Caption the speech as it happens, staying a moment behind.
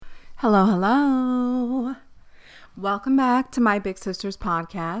Hello, hello. Welcome back to my Big Sisters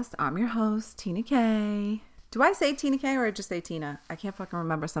podcast. I'm your host, Tina K. Do I say Tina K or I just say Tina? I can't fucking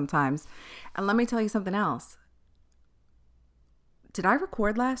remember sometimes. And let me tell you something else. Did I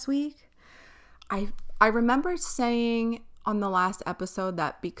record last week? I remember saying on the last episode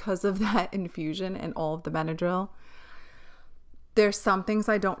that because of that infusion and all of the Benadryl, there's some things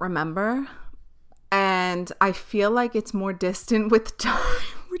I don't remember. And I feel like it's more distant with time,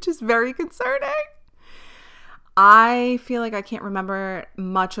 which is very concerning. I feel like I can't remember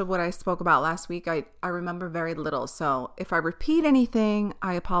much of what I spoke about last week. I remember very little. So if I repeat anything,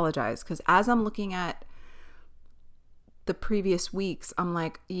 I apologize. Because as I'm looking at the previous weeks, I'm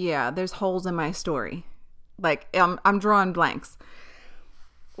like, yeah, there's holes in my story. Like I'm drawing blanks.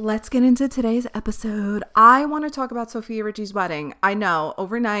 Let's get into today's episode. I want to talk about Sofia Richie's wedding. I know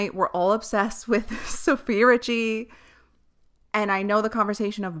overnight we're all obsessed with Sofia Richie. And I know the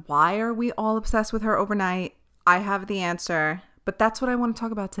conversation of why are we all obsessed with her overnight? I have the answer, but that's what I want to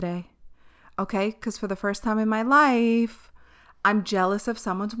talk about today. Okay? Because for the first time in my life, I'm jealous of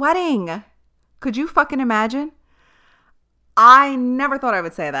someone's wedding. Could you fucking imagine? I never thought I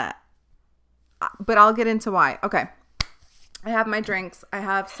would say that, but I'll get into why. Okay. I have my drinks. I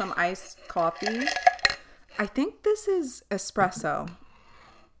have some iced coffee. I think this is espresso.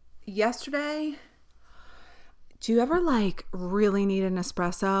 Yesterday, do you ever really need an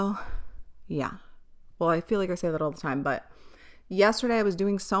espresso? Yeah. Well, I feel like I say that all the time, but yesterday I was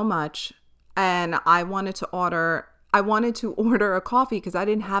doing so much and I wanted to order a coffee because I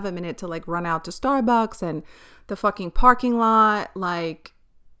didn't have a minute to run out to Starbucks and the fucking parking lot.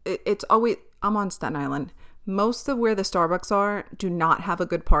 It's always, I'm on Staten Island. Most of where the Starbucks are do not have a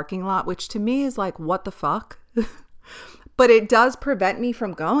good parking lot, which to me is like, what the fuck? But it does prevent me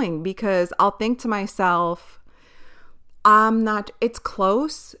from going because I'll think to myself, it's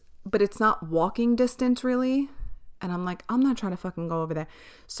close, but it's not walking distance really. And I'm like, I'm not trying to fucking go over there.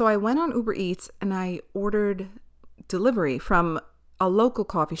 So I went on Uber Eats and I ordered delivery from a local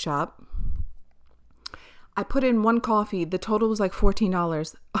coffee shop. I put in one coffee. The total was like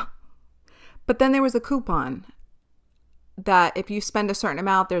 $14. But then there was a coupon that if you spend a certain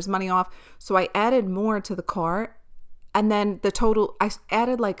amount, there's money off. So I added more to the cart. And then the total, I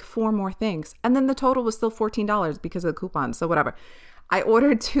added like 4 more things. And then the total was still $14 because of the coupon. So whatever. I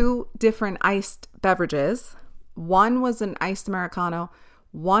ordered 2 different iced beverages. One was an iced Americano.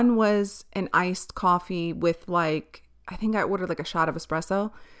 One was an iced coffee with I think I ordered a shot of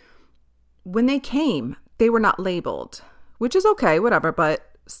espresso. When they came, they were not labeled, which is okay, whatever, but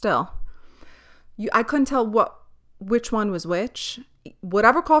still. I couldn't tell which one was which.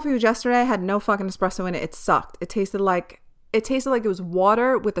 Whatever coffee was yesterday had no fucking espresso in it. It sucked. It tasted like it was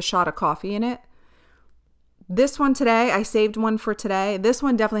water with a shot of coffee in it. This one today, I saved one for today. This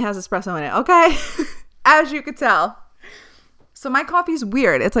one definitely has espresso in it. Okay. As you could tell. So my coffee's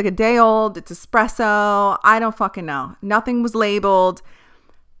weird. It's like a day old. It's espresso. I don't fucking know. Nothing was labeled.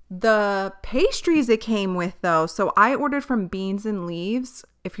 The pastries it came with though. So I ordered from Beans and Leaves.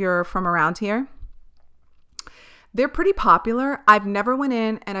 If you're from around here. They're pretty popular. I've never went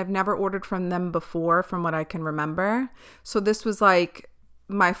in and I've never ordered from them before from what I can remember. So this was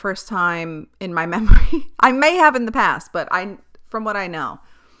my first time in my memory. I may have in the past, but from what I know.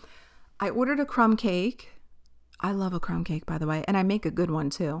 I ordered a crumb cake. I love a crumb cake, by the way, and I make a good one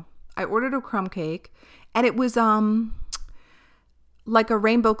too. I ordered a crumb cake and it was like a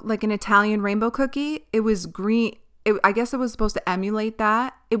rainbow, like an Italian rainbow cookie. It was green. I guess it was supposed to emulate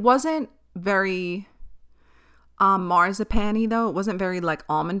that. It wasn't very marzipan-y though. It wasn't very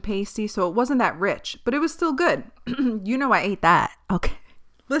almond pasty, so it wasn't that rich, but it was still good. You know I ate that. Okay.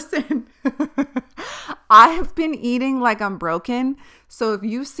 Listen, I've been eating like I'm broken. So if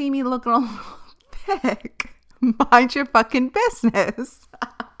you see me looking a little thick, mind your fucking business.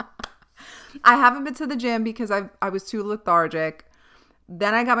 I haven't been to the gym because I was too lethargic.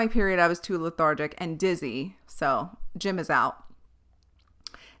 Then I got my period. I was too lethargic and dizzy. So gym is out.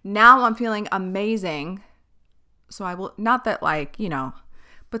 Now I'm feeling amazing. So I will, not that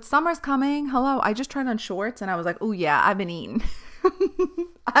but summer's coming. Hello. I just tried on shorts and I was like, oh yeah, I've been eating.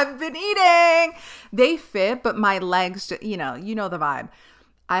 I've been eating. They fit, but my legs, you know the vibe.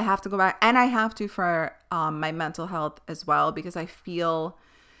 I have to go back and I have to for my mental health as well because I feel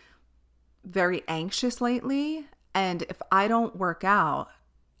very anxious lately. And if I don't work out,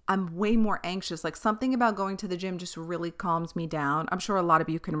 I'm way more anxious. Something about going to the gym just really calms me down. I'm sure a lot of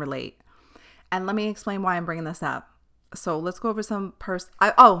you can relate. And let me explain why I'm bringing this up. So let's go over some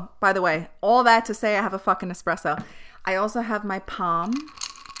by the way, all that to say I have a fucking espresso. I also have my Palm,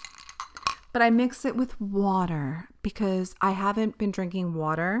 but I mix it with water because I haven't been drinking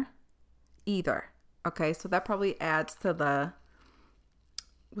water either. Okay, so that probably adds to the,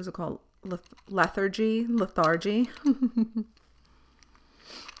 what's it called? Lethargy.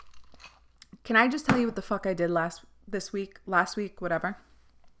 Can I just tell you what the fuck I did last week, whatever?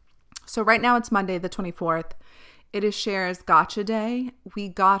 So right now it's Monday the 24th. It is Cher's gotcha day. We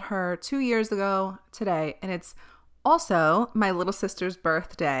got her 2 years ago today, and it's also my little sister's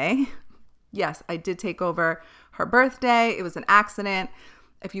birthday. Yes, I did take over her birthday. It was an accident.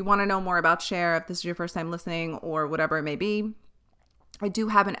 If you want to know more about Cher, if this is your first time listening or whatever it may be, I do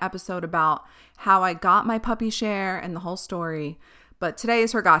have an episode about how I got my puppy Cher and the whole story. But today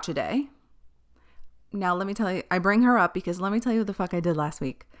is her gotcha day. Now, let me tell you, I bring her up because let me tell you what the fuck I did last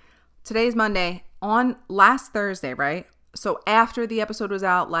week. Today is Monday. On last Thursday, right? So after the episode was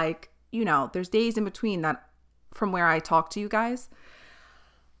out, like, you know, there's days in between that from where I talk to you guys.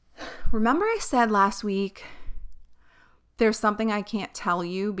 Remember I said last week, there's something I can't tell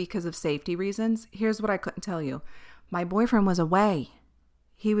you because of safety reasons? Here's what I couldn't tell you. My boyfriend was away.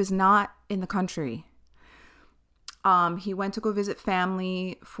 He was not in the country. He went to go visit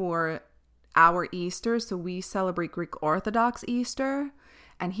family for our Easter. So we celebrate Greek Orthodox Easter.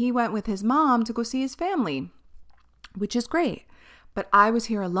 And he went with his mom to go see his family, which is great. But I was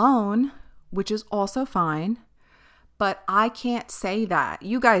here alone, which is also fine. But I can't say that.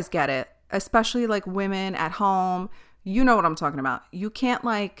 You guys get it, especially like women at home. You know what I'm talking about. You can't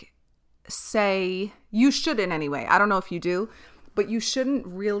like say, you shouldn't anyway. I don't know if you do, but you shouldn't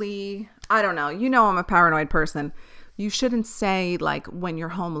really, I don't know. You know I'm a paranoid person. You shouldn't say like when you're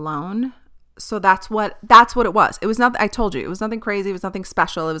home alone. So that's what it was. It was not, I told you, it was nothing crazy. It was nothing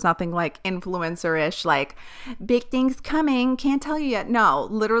special. It was nothing like influencer-ish, like big things coming. Can't tell you yet. No,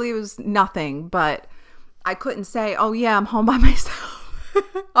 literally it was nothing, but I couldn't say, oh yeah, I'm home by myself.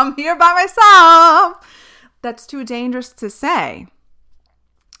 I'm here by myself. That's too dangerous to say.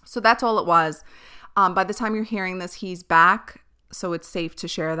 So that's all it was. By the time you're hearing this, he's back. So it's safe to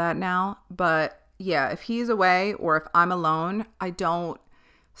share that now. But yeah, if he's away or if I'm alone, I don't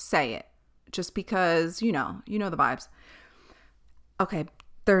say it. Just because, you know the vibes. Okay,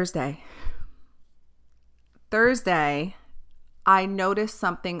 Thursday, I noticed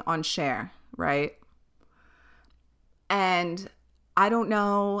something on Cher, right? And I don't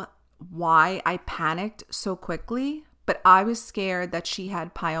know why I panicked so quickly, but I was scared that she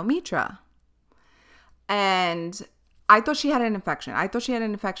had pyometra. And I thought she had an infection.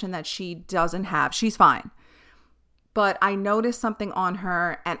 That she doesn't have. She's fine. But I noticed something on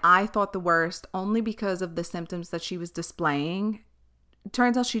her and I thought the worst only because of the symptoms that she was displaying. It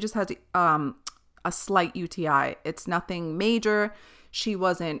turns out she just had a slight UTI. It's nothing major. She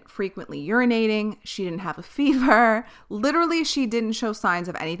wasn't frequently urinating. She didn't have a fever. Literally, she didn't show signs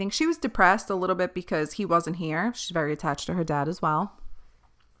of anything. She was depressed a little bit because he wasn't here. She's very attached to her dad as well.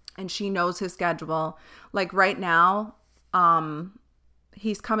 And she knows his schedule. Like right now,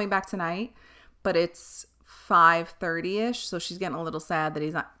 he's coming back tonight, but it's 5:30ish, so she's getting a little sad that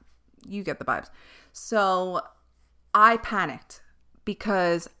he's not. You get the vibes. So I panicked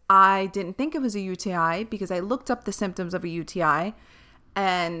because I didn't think it was a UTI because I looked up the symptoms of a UTI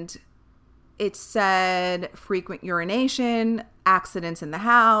and it said frequent urination, accidents in the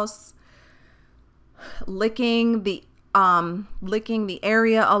house, licking the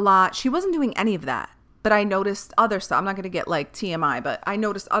area a lot. She wasn't doing any of that, but I noticed other stuff. I'm not going to get like TMI, but I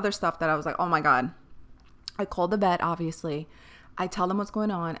noticed other stuff that I was like, oh my God. I called the vet, obviously. I tell them what's going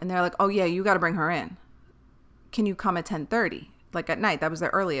on. And they're like, oh, yeah, you got to bring her in. Can you come at 10:30? Like at night. That was the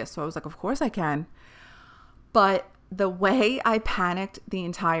earliest. So I was like, of course I can. But the way I panicked the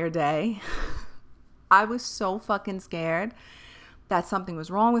entire day, I was so fucking scared that something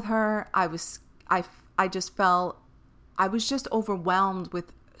was wrong with her. I just felt, I was just overwhelmed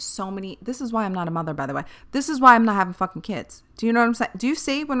with so many. This is why I'm not a mother, by the way. This is why I'm not having fucking kids. Do you know what I'm saying? Do you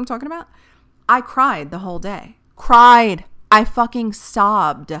see what I'm talking about? I cried the whole day. I fucking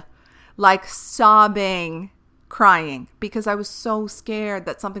sobbed. Like sobbing, crying. Because I was so scared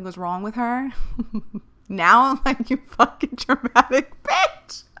that something was wrong with her. Now I'm like, you fucking dramatic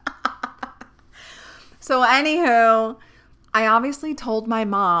bitch. So anywho, I obviously told my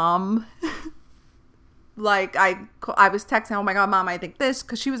mom. Like I was texting, oh my God, Mom, I think this.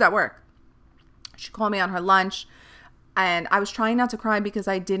 Because she was at work. She called me on her lunch. And I was trying not to cry because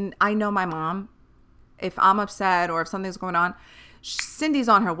I know my mom, if I'm upset or if something's going on, Cindy's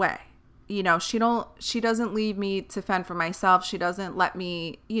on her way. You know, she doesn't leave me to fend for myself. She doesn't let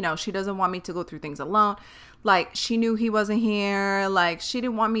me, she doesn't want me to go through things alone. Like she knew he wasn't here. Like she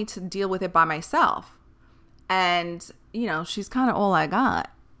didn't want me to deal with it by myself. And, she's kind of all I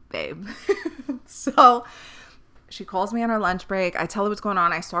got, babe. So She calls me on her lunch break. I tell her what's going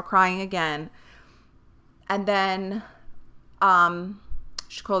on. I start crying again. And then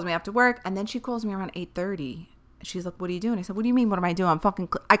she calls me after work. And then she calls me around 8:30. She's like, what are you doing? I said, what do you mean? What am I doing?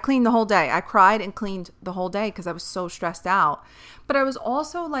 I cleaned the whole day. I cried and cleaned the whole day because I was so stressed out. But I was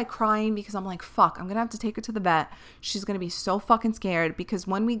also like crying because I'm like, fuck, I'm going to have to take her to the vet. She's going to be so fucking scared because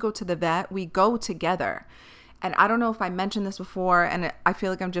when we go to the vet, we go together. And I don't know if I mentioned this before, and I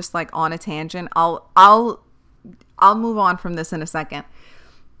feel like I'm just like on a tangent. I'll move on from this in a second.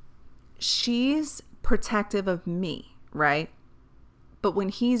 She's protective of me, right? But when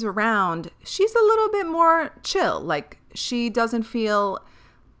he's around, she's a little bit more chill. Like, she doesn't feel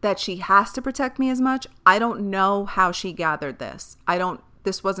that she has to protect me as much. I don't know how she gathered this.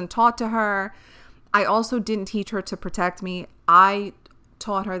 This wasn't taught to her. I also didn't teach her to protect me. I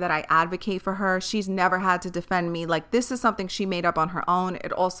taught her that I advocate for her. She's never had to defend me. Like, this is something she made up on her own.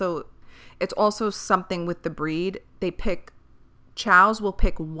 It's also something with the breed. Chows will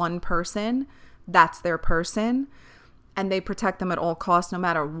pick one person. That's their person. And they protect them at all costs, no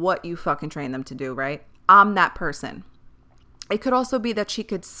matter what you fucking train them to do, right? I'm that person. It could also be that she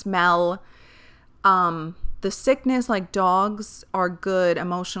could smell the sickness. Like, dogs are good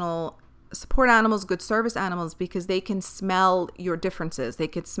emotional support animals, good service animals, because they can smell your differences. They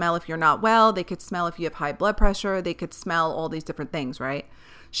could smell if you're not well. They could smell if you have high blood pressure. They could smell all these different things, right?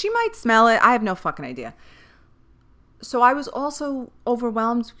 She might smell it. I have no fucking idea. So I was also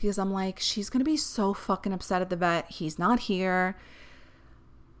overwhelmed because I'm like, she's going to be so fucking upset at the vet. He's not here.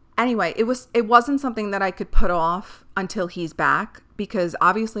 Anyway, it wasn't something that I could put off until he's back, because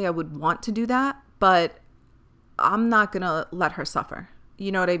obviously I would want to do that, but I'm not going to let her suffer.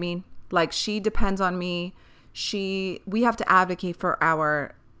 You know what I mean? Like, she depends on me. We have to advocate for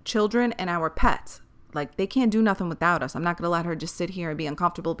our children and our pets. Like, they can't do nothing without us. I'm not going to let her just sit here and be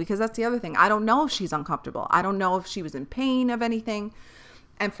uncomfortable, because that's the other thing. I don't know if she's uncomfortable. I don't know if she was in pain of anything.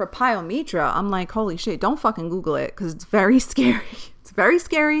 And for pyometra, I'm like, holy shit, don't fucking Google it, because it's very scary. It's very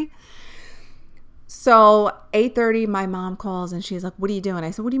scary. So 8:30, my mom calls and she's like, what are you doing?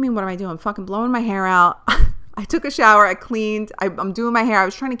 I said, what do you mean, what am I doing? I'm fucking blowing my hair out. I took a shower. I cleaned. I'm doing my hair. I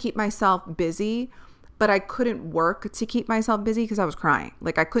was trying to keep myself busy, but I couldn't work to keep myself busy because I was crying.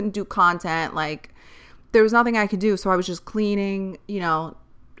 Like, I couldn't do content. Like, there was nothing I could do. So I was just cleaning,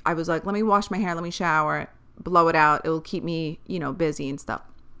 I was like, let me wash my hair. Let me shower, blow it out. It will keep me, busy and stuff.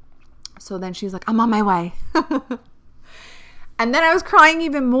 So then she's like, I'm on my way. And then I was crying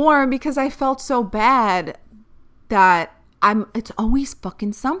even more because I felt so bad that it's always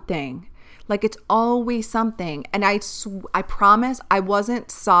fucking something. Like, it's always something. And I promise I wasn't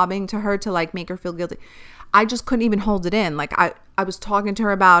sobbing to her to like make her feel guilty. I just couldn't even hold it in. Like, I was talking to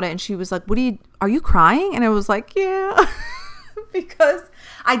her about it and she was like, are you crying? And I was like, yeah, because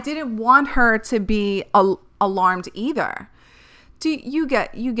I didn't want her to be alarmed either. You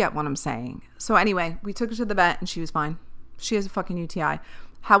get what I'm saying? So anyway, we took her to the vet and she was fine. She has a fucking UTI.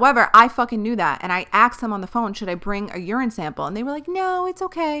 However, I fucking knew that. And I asked them on the phone, should I bring a urine sample? And they were like, no, it's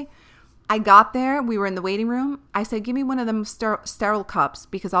okay. I got there. We were in the waiting room. I said, give me one of them sterile cups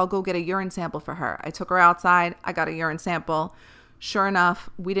because I'll go get a urine sample for her. I took her outside. I got a urine sample. Sure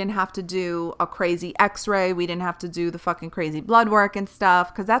enough, we didn't have to do a crazy x-ray. We didn't have to do the fucking crazy blood work and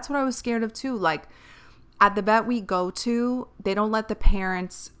stuff, because that's what I was scared of too. Like, at the vet we go to, they don't let the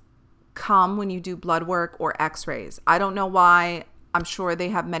parents come when you do blood work or x-rays. I don't know why. I'm sure they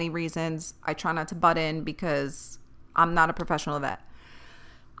have many reasons. I try not to butt in because I'm not a professional vet.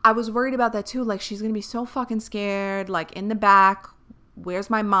 I was worried about that too. Like, she's going to be so fucking scared. Like, in the back, where's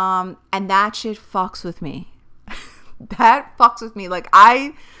my mom? And that shit fucks with me. That fucks with me. Like,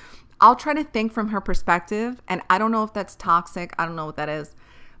 I'll try to think from her perspective. And I don't know if that's toxic. I don't know what that is.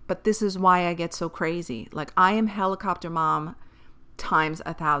 But this is why I get so crazy. Like, I am helicopter mom times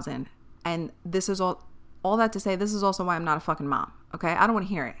 1,000. And this is all that to say, this is also why I'm not a fucking mom. Okay? I don't want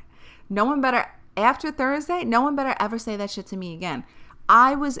to hear it. No one better, after Thursday, no one better ever say that shit to me again.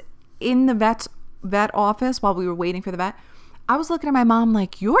 I was in the vet office while we were waiting for the vet. I was looking at my mom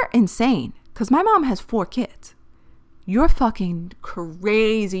like, you're insane. Because my mom has 4 kids. You're fucking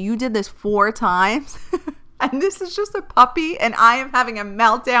crazy. You did this 4 times. And this is just a puppy. And I am having a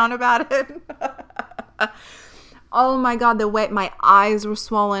meltdown about it. Oh my God. The way my eyes were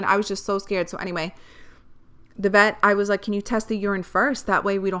swollen. I was just so scared. So anyway, the vet, I was like, can you test the urine first? That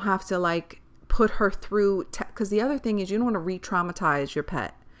way we don't have to like put her through. Because the other thing is, you don't want to re-traumatize your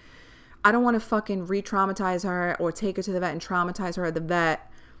pet. I don't want to fucking re-traumatize her or take her to the vet and traumatize her at the vet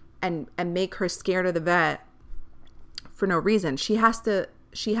and make her scared of the vet for no reason. She has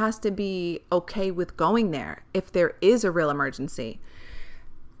to be okay with going there if there is a real emergency.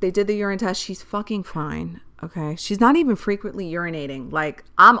 They did the urine test. She's fucking fine. Okay. She's not even frequently urinating. Like,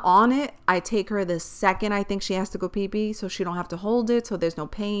 I'm on it. I take her the second I think she has to go pee-pee so she don't have to hold it, so there's no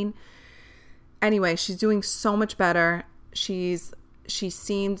pain. Anyway, she's doing so much better. She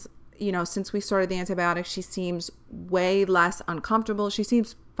seems, since we started the antibiotics, she seems way less uncomfortable. She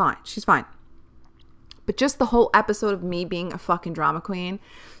seems fine. She's fine. But just the whole episode of me being a fucking drama queen.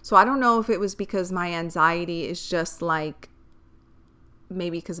 So I don't know if it was because my anxiety is just like,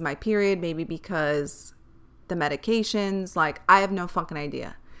 maybe because of my period, maybe because the medications, like I have no fucking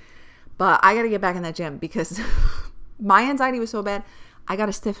idea. But I got to get back in that gym because my anxiety was so bad. I got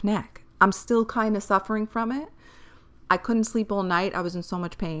a stiff neck. I'm still kind of suffering from it. I couldn't sleep all night. I was in so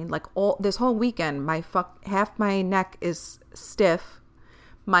much pain. Like this whole weekend, half my neck is stiff.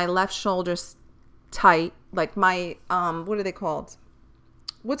 My left shoulder's tight. Like my, what are they called?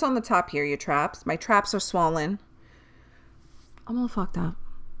 What's on the top here? Your traps. My traps are swollen. I'm all fucked up.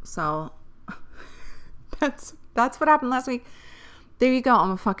 So that's what happened last week. There you go.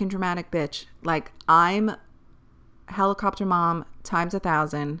 I'm a fucking dramatic bitch. Like, I'm helicopter mom times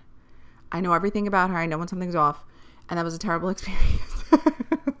 1,000. I know everything about her. I know when something's off. And that was a terrible experience.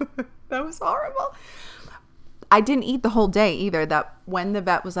 That was horrible. I didn't eat the whole day either. That when the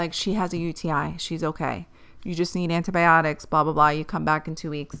vet was like, she has a UTI. She's okay. You just need antibiotics, blah, blah, blah. You come back in 2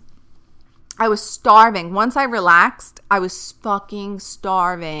 weeks. I was starving. Once I relaxed, I was fucking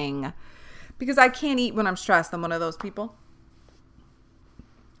starving. Because I can't eat when I'm stressed. I'm one of those people.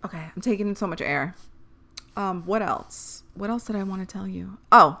 Okay, I'm taking in so much air. What else? What else did I want to tell you?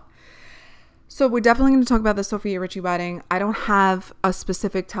 Oh, so we're definitely going to talk about the Sofia Richie wedding. I don't have a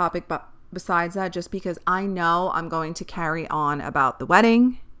specific topic, but besides that, just because I know I'm going to carry on about the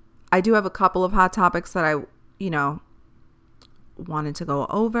wedding. I do have a couple of hot topics that I, wanted to go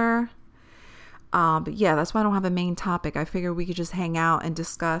over. But yeah, that's why I don't have a main topic. I figure we could just hang out and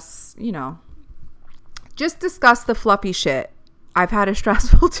discuss, just discuss the fluffy shit. I've had a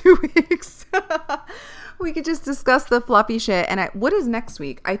stressful 2 weeks. We could just discuss the fluffy shit. And what is next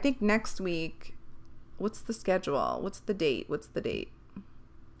week? I think next week, what's the schedule? What's the date?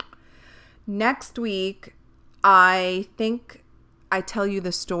 Next week, I think I tell you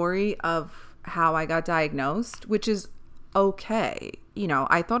the story of how I got diagnosed, which is okay.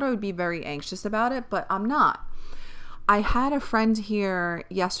 I thought I would be very anxious about it, but I'm not. I had a friend here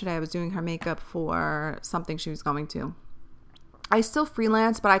yesterday. I was doing her makeup for something she was going to. I still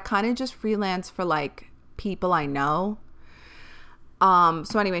freelance, but I kind of just freelance for like people I know.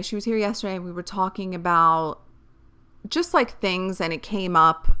 So anyway, she was here yesterday. We were talking about just like things, and it came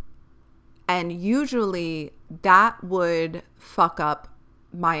up, and usually that would fuck up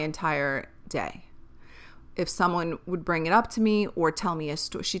my entire day. If someone would bring it up to me or tell me a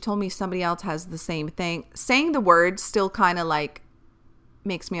story. She told me somebody else has the same thing. Saying the word still kind of like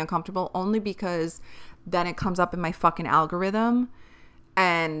makes me uncomfortable, only because then it comes up in my fucking algorithm,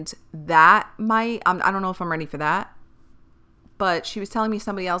 and that might, I don't know if I'm ready for that. But she was telling me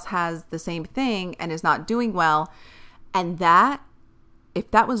somebody else has the same thing and is not doing well. And that, if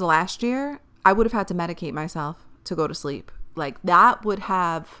that was last year, I would have had to medicate myself to go to sleep. Like, that would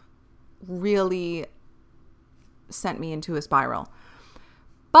have really sent me into a spiral.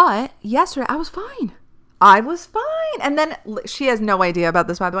 But yesterday I was fine. And then she has no idea about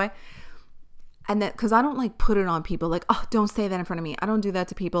this, by the way. And then, because I don't like put it on people like, oh, don't say that in front of me. I don't do that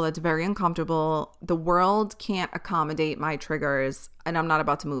to people. That's very uncomfortable. The world can't accommodate my triggers, and I'm not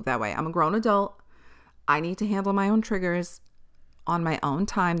about to move that way. I'm a grown adult. I need to handle my own triggers on my own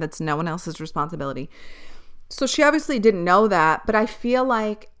time. That's no one else's responsibility. So she obviously didn't know that, but I feel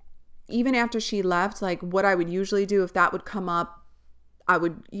like even after she left, like what I would usually do if that would come up, I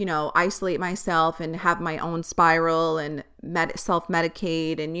would, isolate myself and have my own spiral and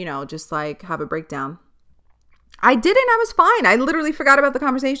self-medicate and, just like have a breakdown. I didn't. I was fine. I literally forgot about the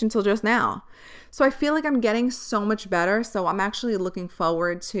conversation until just now. So I feel like I'm getting so much better. So I'm actually looking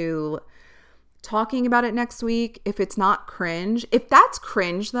forward to talking about it next week. If it's not cringe. If that's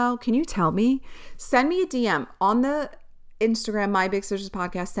cringe though, can you tell me? Send me a DM on the Instagram, My Big Sisters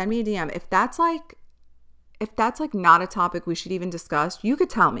Podcast. Send me a DM. If that's like not a topic we should even discuss, you could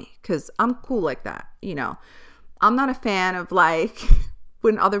tell me, because I'm cool like that. I'm not a fan of like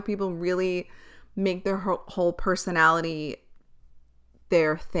when other people really make their whole personality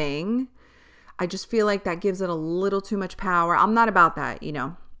their thing. I just feel like that gives it a little too much power. I'm not about that,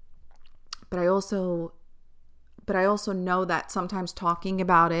 but I also know that sometimes talking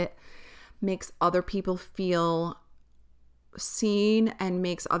about it makes other people feel seen and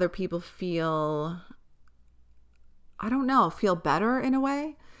makes other people feel, I don't know, feel better in a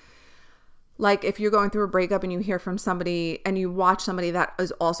way. Like if you're going through a breakup and you hear from somebody and you watch somebody that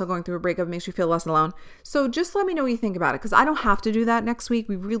is also going through a breakup, it makes you feel less alone. So just let me know what you think about it, because I don't have to do that next week.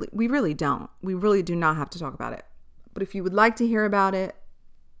 We really don't. We really do not have to talk about it. But if you would like to hear about it,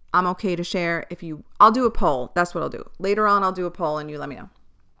 I'm okay to share. I'll do a poll. That's what I'll do. Later on, I'll do a poll and you let me know.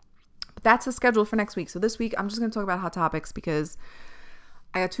 But that's the schedule for next week. So this week, I'm just going to talk about hot topics because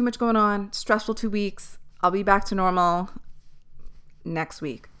I got too much going on. Stressful 2 weeks. I'll be back to normal next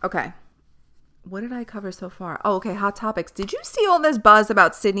week. Okay. What did I cover so far? Oh, okay. Hot topics. Did you see all this buzz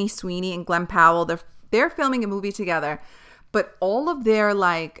about Sydney Sweeney and Glenn Powell? They're filming a movie together, but all of their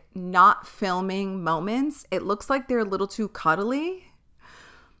like not filming moments, it looks like they're a little too cuddly.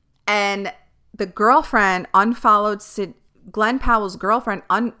 And the girlfriend unfollowed Glenn Powell's girlfriend.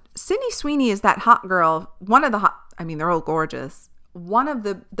 Sydney Sweeney is that hot girl. One of the hot, I mean, they're all gorgeous. One of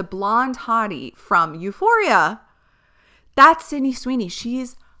the blonde hottie from Euphoria. That's Sydney Sweeney.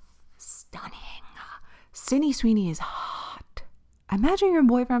 She's stunning. Sydney Sweeney is hot. Imagine your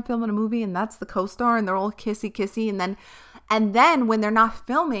boyfriend filming a movie and that's the co-star and they're all kissy and then when they're not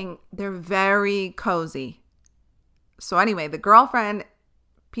filming, they're very cozy. So anyway, the girlfriend,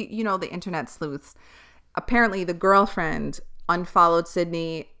 you know, the internet sleuths, apparently the girlfriend unfollowed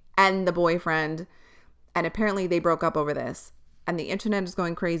Sydney and the boyfriend, and apparently they broke up over this. And the internet is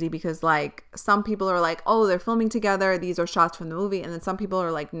going crazy because like some people are like, oh, they're filming together, these are shots from the movie. And then some people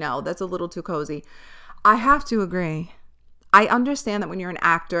are like, no, that's a little too cozy. I have to agree. I understand that when you're an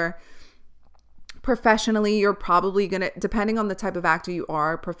actor, professionally, you're probably going to, depending on the type of actor you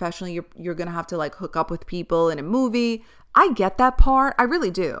are, professionally, you're going to have to like hook up with people in a movie. I get that part. I really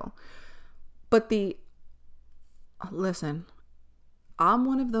do. But listen, I'm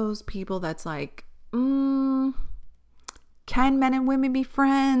one of those people that's like, can men and women be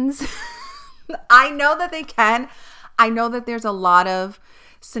friends? I know that they can. I know that there's a lot of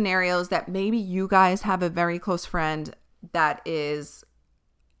scenarios that maybe you guys have a very close friend that is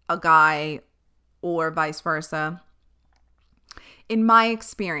a guy or vice versa. In my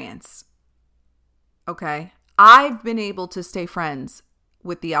experience, okay, I've been able to stay friends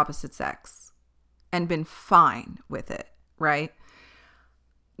with the opposite sex and been fine with it, right?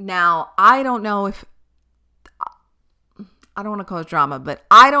 Now, I don't know if, I don't want to cause drama, but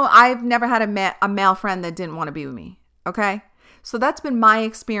I've never had a male friend that didn't want to be with me. Okay. So that's been my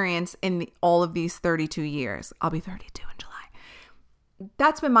experience in all of these 32 years. I'll be 32 in July.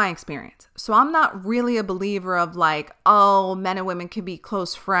 That's been my experience. So I'm not really a believer of like, oh, men and women can be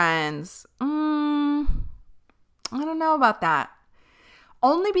close friends. I don't know about that.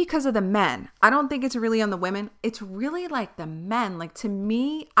 Only because of the men. I don't think it's really on the women. It's really like the men. Like to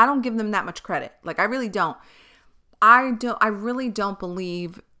me, I don't give them that much credit. Like I really don't. I really don't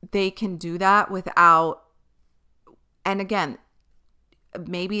believe they can do that without, and again,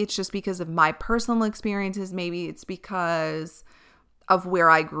 maybe it's just because of my personal experiences. Maybe it's because of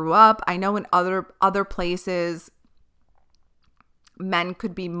where I grew up. I know in other places, men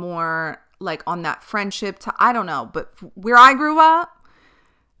could be more like on that friendship I don't know, but where I grew up,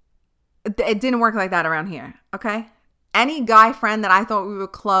 it didn't work like that around here. Okay. Any guy friend that I thought we were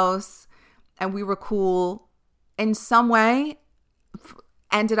close and we were cool in some way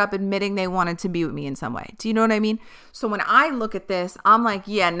ended up admitting they wanted to be with me in some way. Do you know what I mean? So when I look at this, I'm like,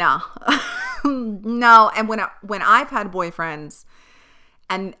 yeah, no, no. And when I've had boyfriends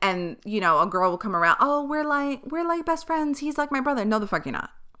and you know, a girl will come around, oh, we're like best friends. He's like my brother. No, the fuck you're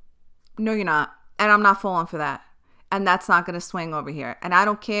not. No, you're not. And I'm not falling for that. And that's not going to swing over here. And I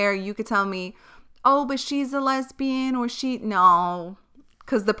don't care. You could tell me, oh, but she's a lesbian or no,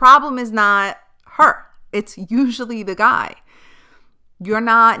 because the problem is not her. It's usually the guy. You're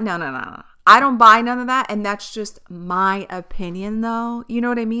not, no. I don't buy none of that. And that's just my opinion though. You know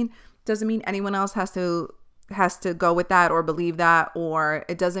what I mean? Doesn't mean anyone else has to go with that or believe that, or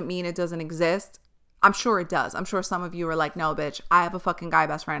it doesn't mean it doesn't exist. I'm sure it does. I'm sure some of you are like, no, bitch, I have a fucking guy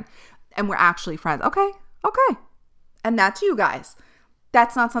best friend and we're actually friends. Okay. And that's you guys.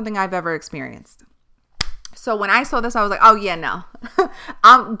 That's not something I've ever experienced. So when I saw this, I was like, oh yeah, no.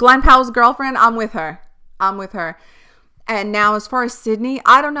 I'm Glenn Powell's girlfriend. I'm with her. And now as far as Sydney,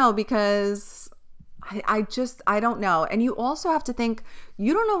 I don't know, because I don't know. And you also have to think,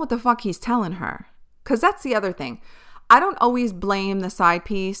 you don't know what the fuck he's telling her. Because that's the other thing. I don't always blame the side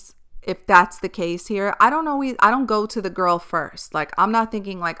piece if that's the case here. I don't go to the girl first. Like, I'm not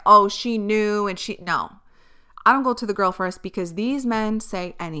thinking like, oh, she knew and no. I don't go to the girl first because these men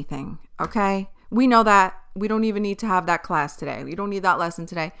say anything, okay? We know that. We don't even need to have that class today. We don't need that lesson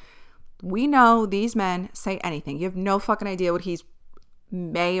today. We know these men say anything. You have no fucking idea what he's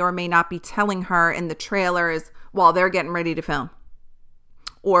may or may not be telling her in the trailers while they're getting ready to film.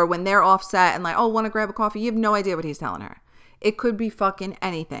 Or when they're offset and like, oh, want to grab a coffee? You have no idea what he's telling her. It could be fucking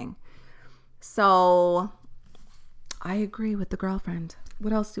anything. So I agree with the girlfriend.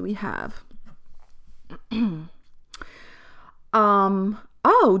 What else do we have?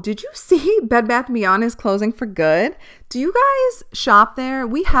 Oh, did you see Bed Bath & Beyond is closing for good? Do you guys shop there?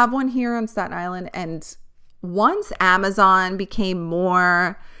 We have one here on Staten Island, and once Amazon became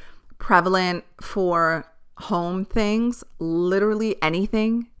more prevalent for home things, literally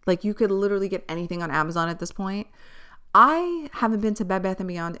anything, like you could literally get anything on Amazon at this point. I haven't been to Bed Bath &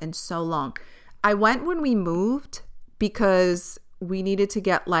 Beyond in so long. I went when we moved because we needed to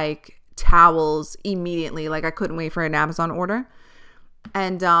get like towels immediately. Like I couldn't wait for an Amazon order.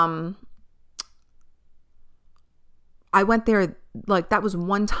 And I went there, like that was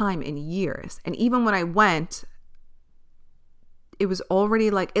one time in years. And even when I went, it was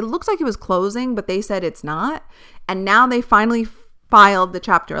already like, it looks like it was closing, but they said it's not. And now they finally filed the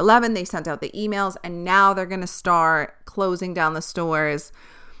Chapter 11. They sent out the emails, and now they're going to start closing down the stores.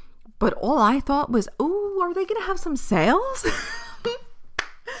 But all I thought was, ooh, are they going to have some sales?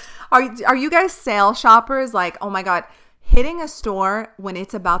 Are you guys sale shoppers? Like, oh my God, hitting a store when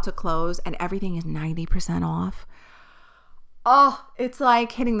it's about to close and everything is 90% off. Oh, it's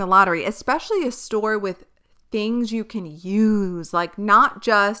like hitting the lottery, especially a store with things you can use, like not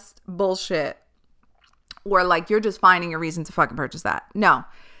just bullshit or like you're just finding a reason to fucking purchase that. No,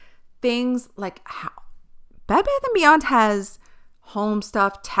 things like how Bed Bath & Beyond has home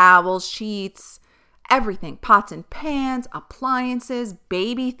stuff, towels, sheets, everything, pots and pans, appliances,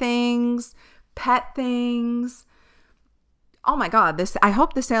 baby things, pet things. Oh my God, I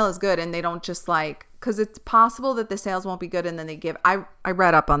hope the sale is good and they don't just like, because it's possible that the sales won't be good and then they give, I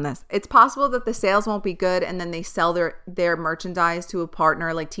read up on this. It's possible that the sales won't be good and then they sell their merchandise to a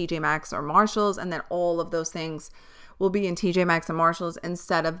partner like TJ Maxx or Marshalls, and then all of those things will be in TJ Maxx and Marshalls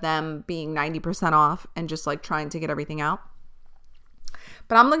instead of them being 90% off and just like trying to get everything out.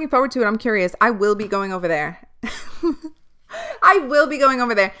 But I'm looking forward to it. I'm curious. I will be going over there. I will be going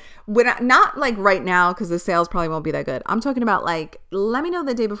over there. Not like right now because the sales probably won't be that good. I'm talking about like, let me know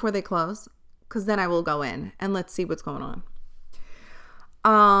the day before they close, because then I will go in and let's see what's going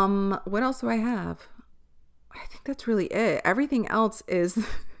on. What else do I have? I think that's really it. Everything else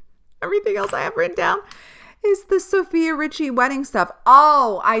I have written down is the Sofia Richie wedding stuff.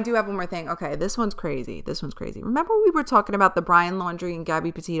 Oh, I do have one more thing. Okay, this one's crazy. Remember we were talking about the Brian Laundrie and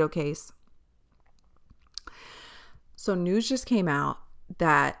Gabby Petito case? So news just came out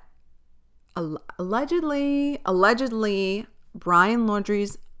that allegedly Brian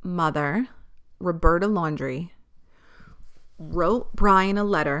Laundrie's mother, Roberta Laundrie, wrote Brian a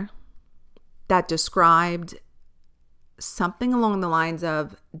letter that described something along the lines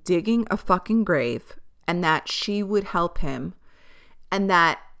of digging a fucking grave, and that she would help him, and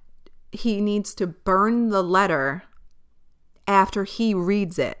that he needs to burn the letter after he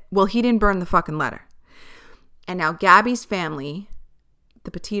reads it. Well, he didn't burn the fucking letter. And now Gabby's family,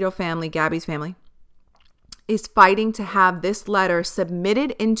 the Petito family, Gabby's family, is fighting to have this letter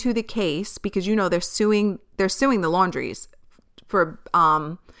submitted into the case because, you know, they're suing the Laundries for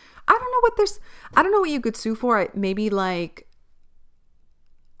I don't know what you could sue for. Maybe like,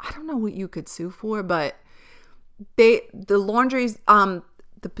 I don't know what you could sue for, but the Laundries,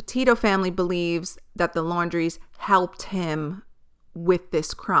 the Petito family believes that the Laundries helped him with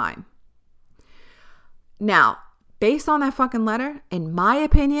this crime. Now, based on that fucking letter, in my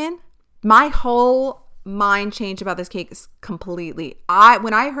opinion, my whole mind changed about this case completely.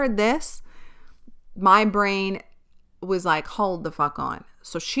 When I heard this, my brain was like, hold the fuck on.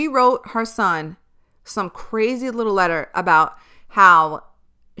 So she wrote her son some crazy little letter about how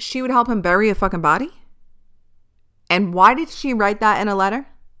she would help him bury a fucking body. And why did she write that in a letter?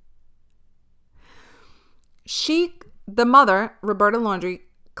 The mother, Roberta Laundrie,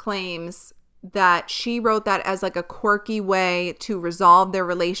 claims that she wrote that as like a quirky way to resolve their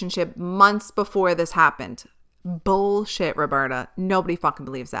relationship months before this happened. Bullshit, Roberta. Nobody fucking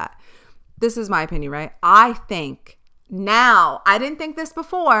believes that. This is my opinion, right? I think now, I didn't think this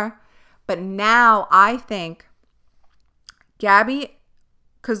before, but now I think Gabby,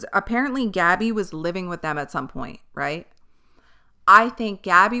 because apparently Gabby was living with them at some point, right? I think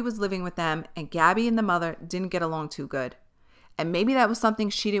Gabby was living with them and Gabby and the mother didn't get along too good. And maybe that was something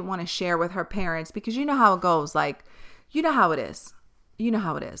she didn't want to share with her parents, because you know how it goes. Like, you know how it is.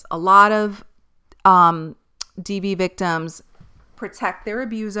 A lot of DV victims protect their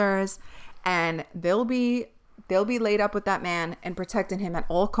abusers, and they'll be laid up with that man and protecting him at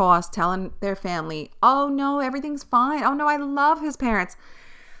all costs, telling their family, oh no, everything's fine. Oh no, I love his parents.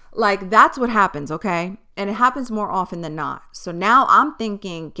 Like, that's what happens, okay? And it happens more often than not. So now I'm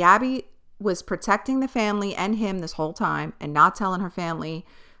thinking Gabby was protecting the family and him this whole time and not telling her family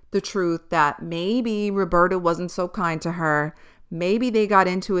the truth that maybe Roberta wasn't so kind to her. Maybe they got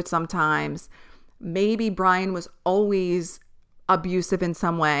into it sometimes. Maybe Brian was always abusive in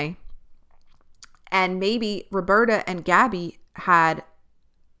some way. And maybe Roberta and Gabby had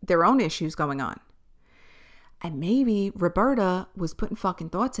their own issues going on. And maybe Roberta was putting fucking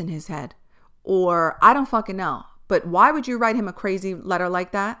thoughts in his head. Or I don't fucking know. But why would you write him a crazy letter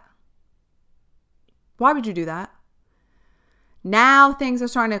like that? Why would you do that? Now things are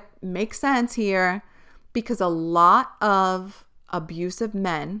starting to make sense here because a lot of abusive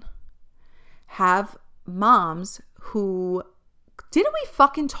men have moms who... Didn't we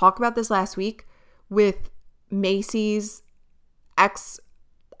fucking talk about this last week with Macy's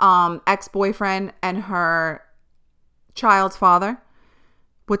ex-boyfriend and her child's father?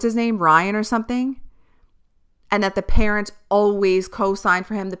 What's his name? Ryan or something? And that the parents always co-signed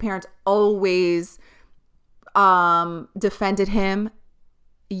for him. The parents always defended him.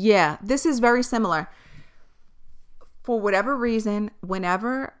 Yeah, this is very similar. For whatever reason,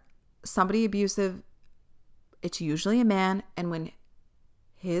 whenever somebody abusive, it's usually a man. And when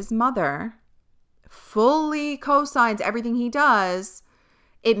his mother fully co-signs everything he does,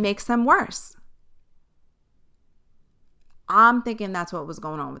 it makes them worse. I'm thinking that's what was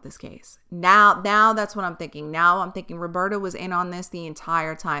going on with this case. Now that's what I'm thinking. Now I'm thinking Roberta was in on this the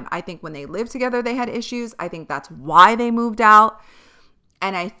entire time. I think when they lived together, they had issues. I think that's why they moved out.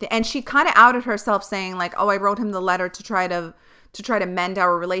 And she kind of outed herself saying like, oh, I wrote him the letter to try to mend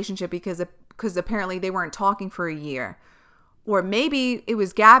our relationship because apparently they weren't talking for a year. Or maybe it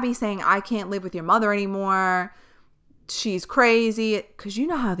was Gabby saying, I can't live with your mother anymore. She's crazy. Because you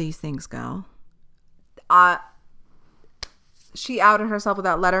know how these things go. She outed herself with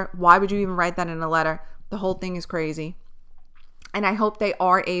that letter. Why would you even write that in a letter? The whole thing is crazy. And I hope they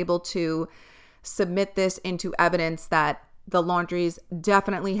are able to submit this into evidence that the Laundries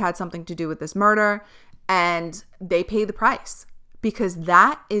definitely had something to do with this murder and they pay the price, because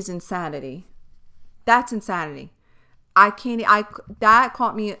that is insanity. That's insanity. That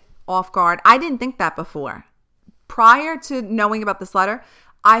caught me off guard. I didn't think that before. Prior to knowing about this letter,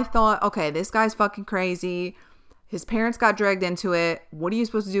 I thought, okay, this guy's fucking crazy. His parents got dragged into it. What are you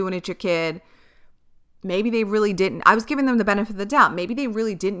supposed to do when it's your kid? Maybe they really didn't. I was giving them the benefit of the doubt. Maybe they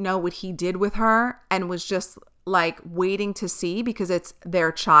really didn't know what he did with her and was just like waiting to see because it's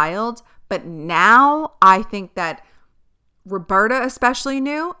their child. But now I think that Roberta especially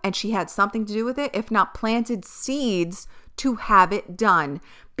knew, and she had something to do with it, if not planted seeds to have it done,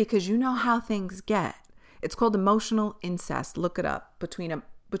 because you know how things get. It's called emotional incest. Look it up. Between a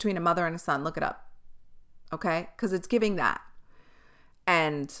mother and a son. Look it up. Okay? Because it's giving that.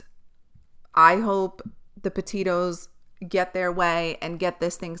 And I hope the Petitos get their way and get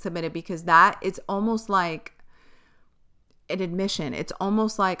this thing submitted, because that it's almost like an admission. It's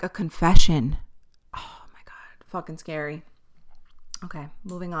almost like a confession. Oh my God. Fucking scary. Okay.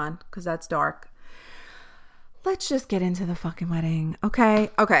 Moving on, because that's dark. Let's just get into the fucking wedding. Okay.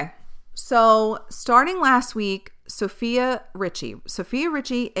 So starting last week, Sofia Richie. Sofia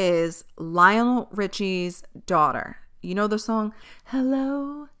Richie is Lionel Richie's daughter. You know the song,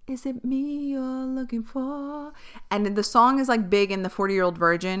 Hello, is it me you're looking for? And the song is like big in the 40-Year-Old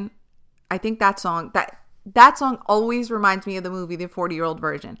Virgin. I think that song always reminds me of the movie, The 40-Year-Old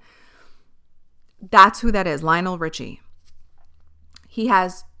Virgin. That's who that is, Lionel Richie. He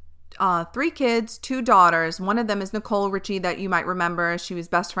has 3 kids, 2 daughters. One of them is Nicole Richie, that you might remember. She was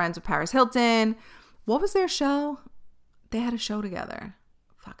best friends with Paris Hilton. What was their show? They had a show together.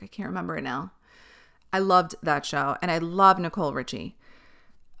 Fuck, I can't remember it now. I loved that show, and I love Nicole Richie.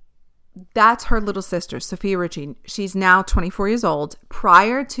 That's her little sister, Sofia Richie. She's now 24 years old.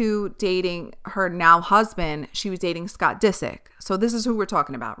 Prior to dating her now husband, she was dating Scott Disick. So this is who we're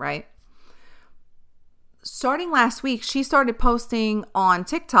talking about, right? Starting last week, she started posting on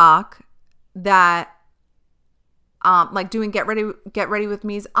TikTok that like doing get ready with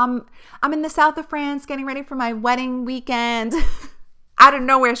me's. I'm in the south of France getting ready for my wedding weekend. Out of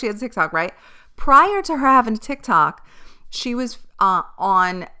nowhere, she had TikTok, right? Prior to her having TikTok, she was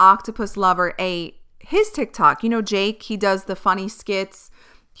on Octopus Lover 8, his TikTok. You know Jake, he does the funny skits.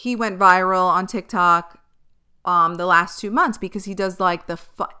 He went viral on TikTok the last 2 months because he does like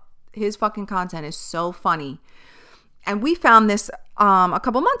his fucking content is so funny. And we found this a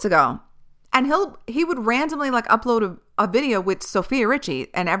couple months ago. And he would randomly like upload a video with Sofia Richie,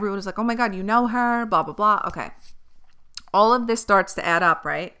 and everyone was like, oh my God, you know her, blah, blah, blah. Okay. All of this starts to add up,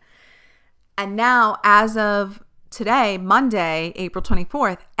 right? And now, as of today, Monday, April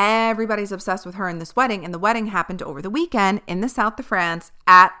 24th, everybody's obsessed with her in this wedding. And the wedding happened over the weekend in the south of France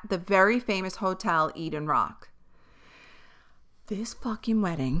at the very famous hotel Eden Rock. This fucking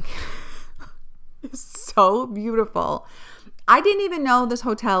wedding is so beautiful. I didn't even know this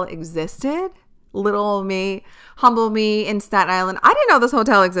hotel existed. Little old me, humble me in Staten Island. I didn't know this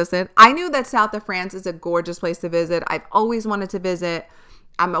hotel existed. I knew that south of France is a gorgeous place to visit. I've always wanted to visit.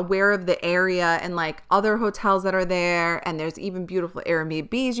 I'm aware of the area and like other hotels that are there. And there's even beautiful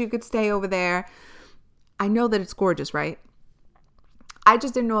Airbnbs you could stay over there. I know that it's gorgeous, right? I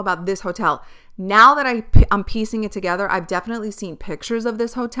just didn't know about this hotel. Now that I'm piecing it together, I've definitely seen pictures of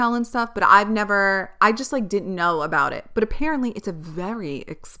this hotel and stuff, but I just like didn't know about it. But apparently it's a very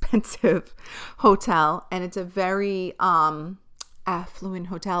expensive hotel and it's a very affluent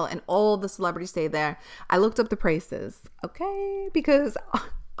hotel and all the celebrities stay there. I looked up the prices, okay? Because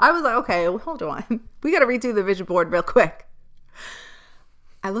I was like, okay, well, hold on. We got to read through the vision board real quick.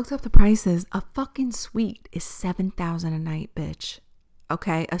 I looked up the prices. A fucking suite is $7,000 a night, bitch.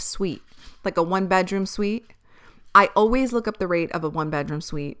 Okay, a suite, like a 1-bedroom suite. I always look up the rate of a 1-bedroom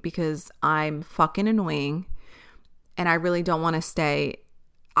suite because I'm fucking annoying and I really don't want to stay.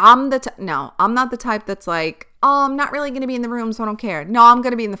 I'm not the type that's like, oh, I'm not really going to be in the room, so I don't care. No, I'm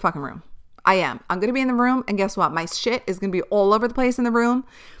going to be in the fucking room. I am. I'm going to be in the room, and guess what? My shit is going to be all over the place in the room.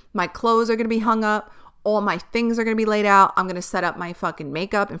 My clothes are going to be hung up. All my things are going to be laid out. I'm going to set up my fucking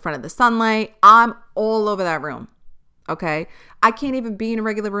makeup in front of the sunlight. I'm all over that room. Okay. I can't even be in a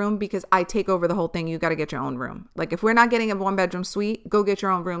regular room because I take over the whole thing. You got to get your own room. Like if we're not getting a 1-bedroom suite, go get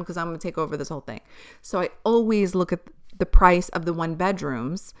your own room because I'm going to take over this whole thing. So I always look at the price of the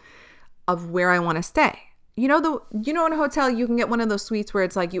 1-bedrooms of where I want to stay. In a hotel, you can get one of those suites where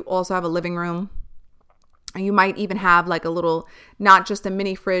it's like you also have a living room and you might even have like a little, not just a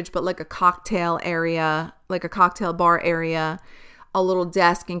mini fridge, but like a cocktail area, like a cocktail bar area, a little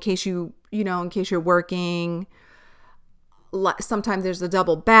desk in case in case you're working. Sometimes there's a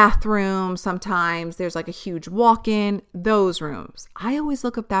double bathroom. Sometimes there's like a huge walk-in. Those rooms. I always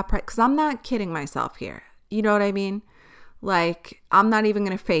look up that price because I'm not kidding myself here. You know what I mean? Like, I'm not even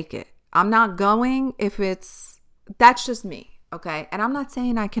going to fake it. I'm not going that's just me. Okay. And I'm not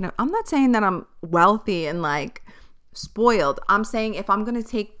saying that I'm wealthy and like spoiled. I'm saying if I'm going to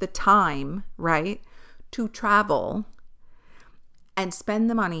take the time, right, to travel and spend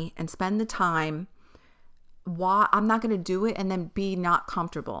the money and spend the time, why I'm not going to do it and then be not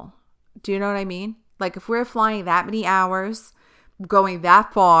comfortable. Do you know what I mean? Like if we're flying that many hours, going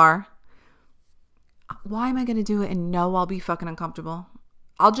that far, why am I going to do it and know I'll be fucking uncomfortable?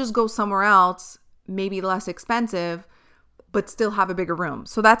 I'll just go somewhere else, maybe less expensive, but still have a bigger room.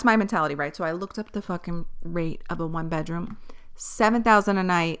 So that's my mentality, right? So I looked up the fucking rate of a 1-bedroom, $7,000 a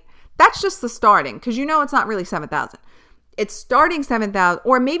night. That's just the starting because it's not really 7,000. It's starting 7,000,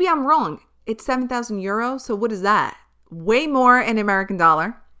 or maybe I'm wrong. It's 7,000 euros. So what is that? Way more in American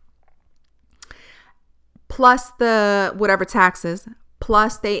dollar. Plus the whatever taxes.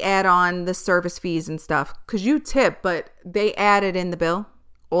 Plus they add on the service fees and stuff. Because you tip, but they add it in the bill.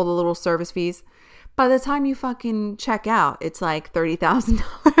 All the little service fees. By the time you fucking check out, it's like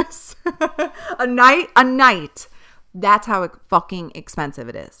 $30,000 a night. That's how fucking expensive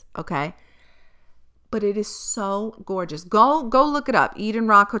it is. Okay. But it is so gorgeous. Go look it up. Eden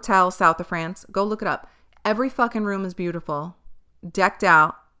Rock Hotel, south of France. Go look it up. Every fucking room is beautiful. Decked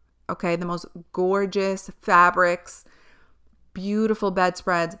out. Okay. The most gorgeous fabrics. Beautiful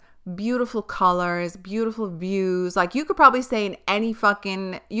bedspreads. Beautiful colors. Beautiful views. Like you could probably stay in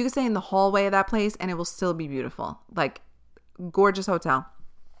you could stay in the hallway of that place and it will still be beautiful. Like gorgeous hotel.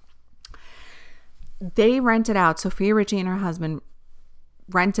 They rented out, Sofia, Richie, and her husband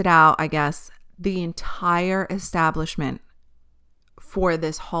rented out, I guess, the entire establishment for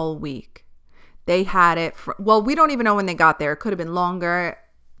this whole week. They had it we don't even know when they got there. It could have been longer,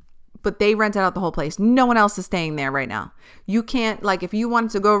 but they rented out the whole place. No one else is staying there right now. You can't, like, if you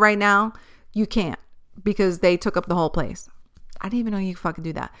wanted to go right now, you can't because they took up the whole place. I didn't even know you could fucking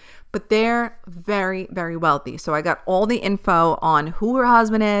do that. But they're very, very wealthy. So I got all the info on who her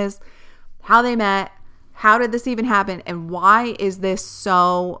husband is, how they met, how did this even happen, and why is this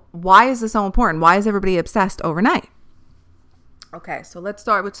so important? Why is everybody obsessed overnight? Okay, so let's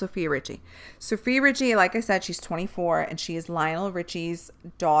start with Sofia Richie. Sofia Richie, like I said, she's 24 and she is Lionel Richie's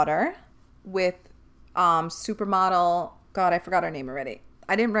daughter with supermodel. God, I forgot her name already.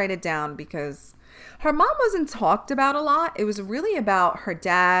 I didn't write it down because her mom wasn't talked about a lot. It was really about her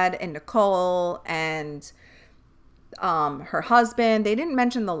dad and Nicole and her husband. They didn't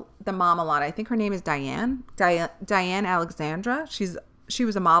mention the mom a lot. I think her name is Diane Alexandra. She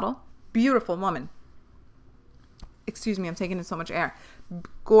was a model. Beautiful woman. Excuse me, I'm taking in so much air.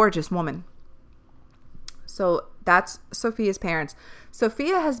 Gorgeous woman. So that's Sofia's parents.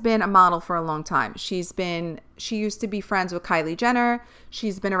 Sofia has been a model for a long time. She used to be friends with Kylie Jenner.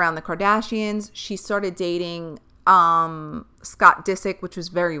 She's been around the Kardashians. She started dating Scott Disick, which was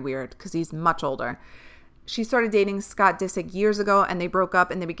very weird because he's much older. She started dating Scott Disick years ago, and they broke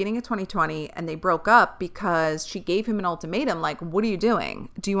up in the beginning of 2020. And they broke up because she gave him an ultimatum, like, what are you doing?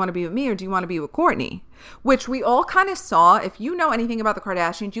 Do you want to be with me or do you want to be with Kourtney? Which we all kind of saw. If you know anything about the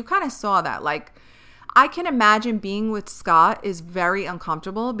Kardashians, you kind of saw that. Like, I can imagine being with Scott is very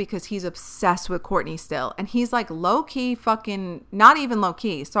uncomfortable because he's obsessed with Kourtney still. And he's like low-key fucking, not even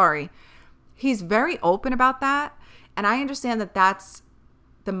low-key, sorry. He's very open about that. And I understand that that's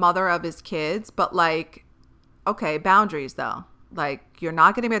the mother of his kids, but like, okay, boundaries though. Like, you're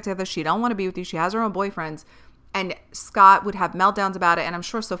not getting back together. She don't want to be with you. She has her own boyfriends. And Scott would have meltdowns about it. And I'm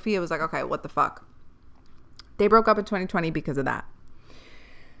sure Sofia was like, okay, what the fuck? They broke up in 2020 because of that.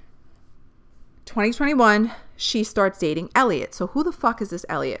 2021, she starts dating Elliot. So who the fuck is this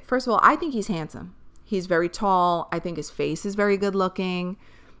Elliot? First of all, I think he's handsome. He's very tall. I think his face is very good looking.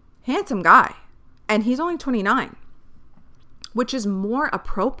 Handsome guy. And he's only 29, which is more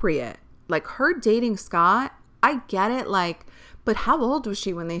appropriate. Like, her dating Scott, I get it, like, but how old was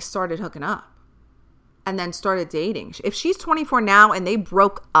she when they started hooking up and then started dating? If she's 24 now and they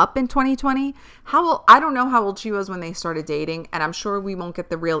broke up in 2020, how old? I don't know how old she was when they started dating, and I'm sure we won't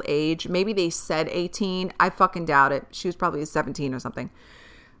get the real age. Maybe they said 18. I fucking doubt it. She was probably 17 or something.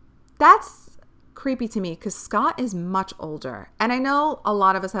 That's creepy to me because Scott is much older. And I know a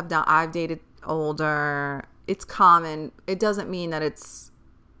lot of us have done, I've dated older. It's common. It doesn't mean that it's,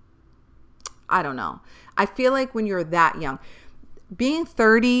 I don't know. I feel like when you're that young, being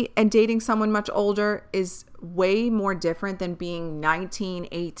 30 and dating someone much older is way more different than being 19,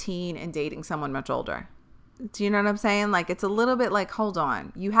 18 and dating someone much older. Do you know what I'm saying? Like, it's a little bit like, hold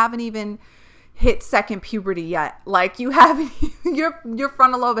on, you haven't even hit second puberty yet. Like, you haven't, your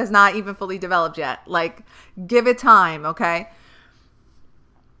frontal lobe has not even fully developed yet. Like, give it time, okay?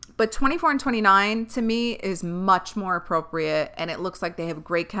 But 24 and 29 to me is much more appropriate, and it looks like they have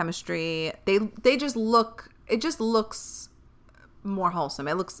great chemistry. They just look, it just looks more wholesome.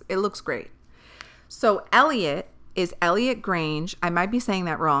 It looks great. So Elliot is Elliot Grange. I might be saying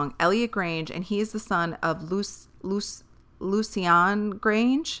that wrong. Elliot Grange, and he is the son of Lucian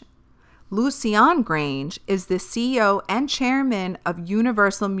Grange. Lucian Grange is the CEO and chairman of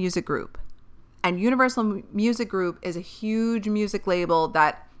Universal Music Group. And Universal Music Group is a huge music label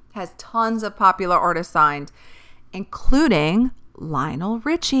that has tons of popular artists signed, including Lionel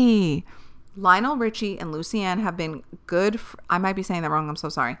Richie. Lionel Richie and Lucian have been good. I might be saying that wrong. I'm so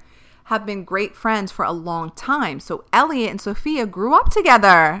sorry. Have been great friends for a long time. So Elliot and Sofia grew up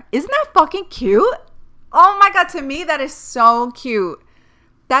together. Isn't that fucking cute? Oh my God. To me, that is so cute.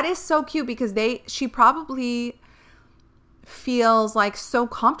 That is so cute because she probably feels like so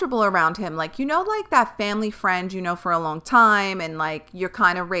comfortable around him. Like, you know, like that family friend, you know, for a long time, and like you're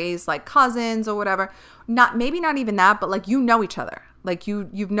kind of raised like cousins or whatever. Maybe not even that, but like, you know each other. Like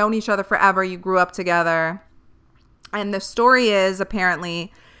you've known each other forever. You grew up together. And the story is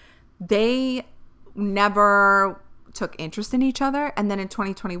apparently they never took interest in each other. And then in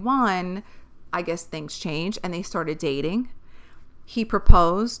 2021, I guess things changed and they started dating. He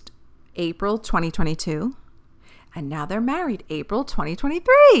proposed April 2022. And now they're married April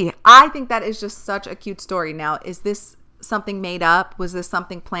 2023. I think that is just such a cute story. Now, is this something made up? Was this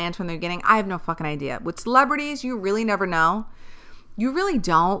something planned from the beginning? I have no fucking idea. With celebrities, you really never know. You really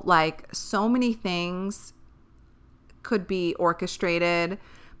don't. Like, so many things could be orchestrated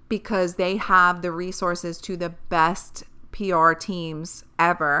because they have the resources to the best PR teams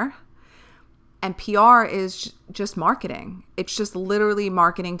ever. And PR is just marketing. It's just literally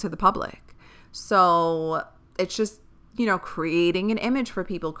marketing to the public. So it's just, you know, creating an image for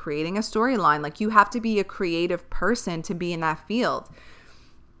people, creating a storyline. Like, you have to be a creative person to be in that field.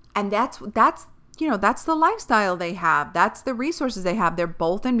 And that's you know, that's the lifestyle they have. That's the resources they have. They're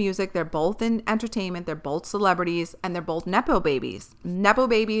both in music. They're both in entertainment. They're both celebrities, and they're both Nepo babies. Nepo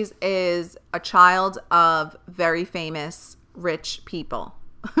babies is a child of very famous rich people.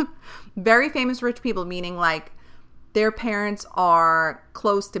 Very famous rich people, meaning like their parents are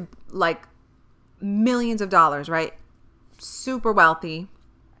close to like millions of dollars, right? Super wealthy,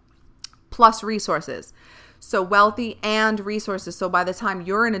 plus resources. So wealthy and resources. So by the time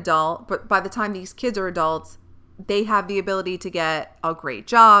you're an adult, but by the time these kids are adults, they have the ability to get a great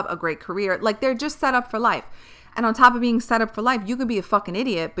job, a great career. Like, they're just set up for life. And on top of being set up for life, you could be a fucking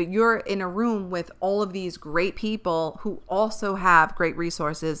idiot, but you're in a room with all of these great people who also have great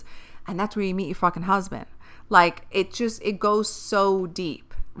resources. And that's where you meet your fucking husband. Like it goes so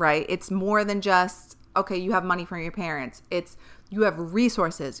deep, right? It's more than just, okay, you have money from your parents. You have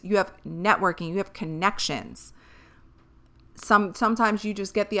resources, you have networking, you have connections. Sometimes you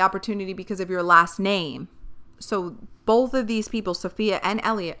just get the opportunity because of your last name. So both of these people, Sofia and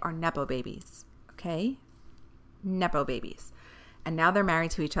Elliot, are Nepo babies. Okay? Nepo babies. And now they're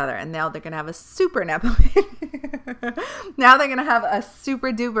married to each other. And now they're going to have a super Nepo baby. Now they're going to have a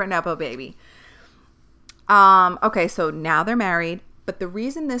super duper Nepo baby. Okay, so now they're married. But the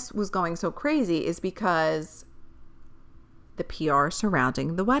reason this was going so crazy is because the PR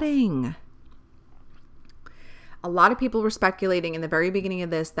surrounding the wedding. A lot of people were speculating in the very beginning of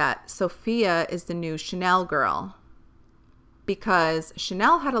this that Sofia is the new Chanel girl, because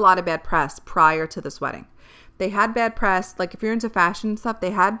Chanel had a lot of bad press prior to this wedding. They had bad press, like if you're into fashion stuff, they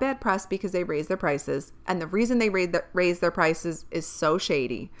had bad press because they raised their prices. And the reason they raised their prices is so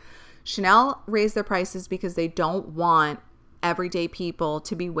shady. Chanel raised their prices because they don't want everyday people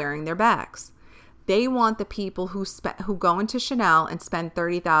to be wearing their bags. They want the people who go into Chanel and spend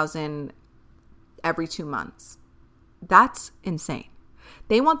 $30,000 every 2 months. That's insane.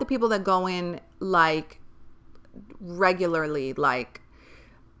 They want the people that go in like regularly, like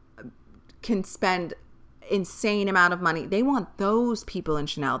can spend insane amount of money. They want those people in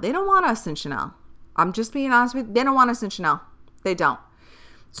Chanel. They don't want us in Chanel. I'm just being honest with you. They don't want us in Chanel. They don't.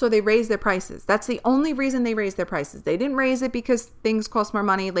 So they raise their prices. That's the only reason they raise their prices. They didn't raise it because things cost more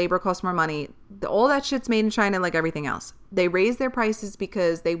money, labor costs more money. All that shit's made in China like everything else. They raise their prices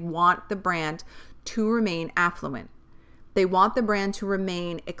because they want the brand to remain affluent. They want the brand to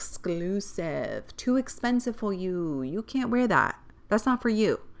remain exclusive. Too expensive for you. You can't wear that. That's not for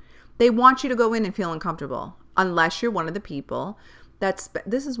you. They want you to go in and feel uncomfortable. Unless you're one of the people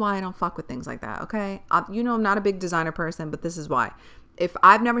this is why I don't fuck with things like that, okay? I'm not a big designer person, but this is why. If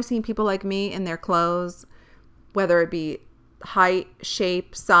I've never seen people like me in their clothes, whether it be height,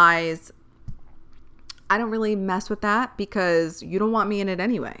 shape, size, I don't really mess with that because you don't want me in it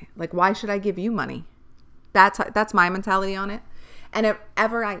anyway. Like, why should I give you money? That's my mentality on it. And if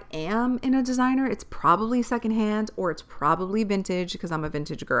ever I am in a designer, it's probably secondhand or it's probably vintage because I'm a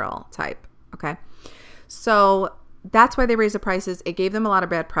vintage girl type. Okay. So that's why they raised the prices. It gave them a lot of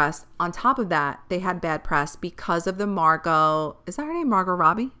bad press. On top of that, they had bad press because of the Margot. Is that her name? Margot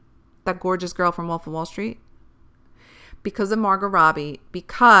Robbie? That gorgeous girl from Wolf of Wall Street? Because of Margot Robbie,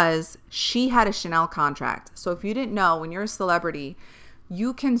 because she had a Chanel contract. So if you didn't know, when you're a celebrity,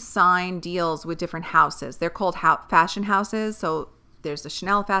 you can sign deals with different houses. They're called fashion houses. So there's the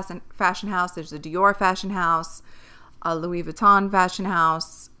Chanel fashion house. There's the Dior fashion house, a Louis Vuitton fashion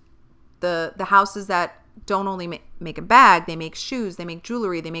house. The houses that don't only make a bag, they make shoes, they make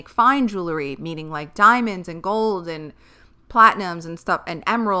jewelry, they make fine jewelry, meaning like diamonds and gold and platinums and stuff and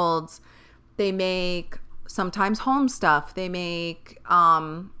emeralds. They make sometimes home stuff. They make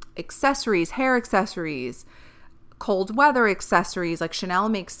accessories, hair accessories, cold weather accessories. Like Chanel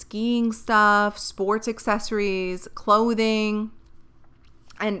makes skiing stuff, sports accessories, clothing.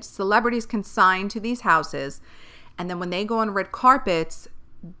 And celebrities can sign to these houses. And then when they go on red carpets,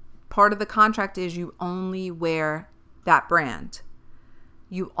 part of the contract is you only wear that brand.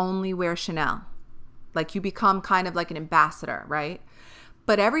 You only wear Chanel. Like you become kind of like an ambassador, right?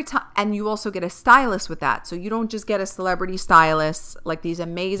 But every time, and you also get a stylist with that. So you don't just get a celebrity stylist, like these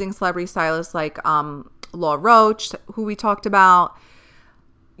amazing celebrity stylists like Laura Roach, who we talked about.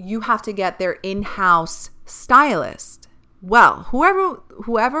 You have to get their in-house stylist. Well,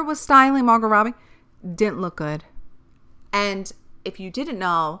 whoever was styling Margot Robbie didn't look good. And if you didn't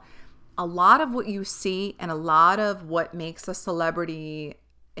know, a lot of what you see and a lot of what makes a celebrity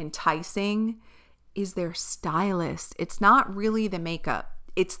enticing is their stylist. It's not really the makeup.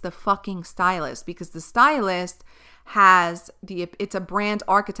 It's the fucking stylist, because the stylist it's a brand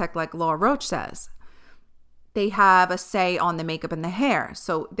architect, like Laura Roach says. They have a say on the makeup and the hair.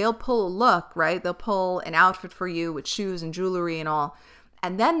 So they'll pull a look, right? They'll pull an outfit for you with shoes and jewelry and all.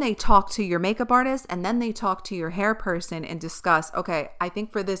 And then they talk to your makeup artist, and then they talk to your hair person and discuss, okay, I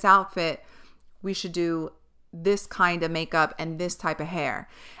think for this outfit, we should do this kind of makeup and this type of hair.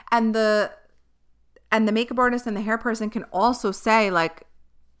 And the makeup artist and the hair person can also say like,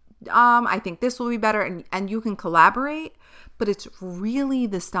 I think this will be better. And you can collaborate, but it's really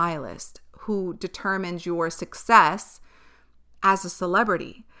the stylist who determines your success as a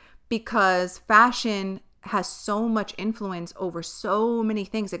celebrity, because fashion has so much influence over so many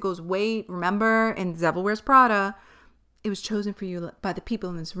things. It goes remember in Devil Wears Prada, it was chosen for you by the people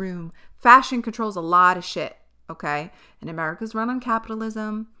in this room. Fashion controls a lot of shit, okay? And America's run on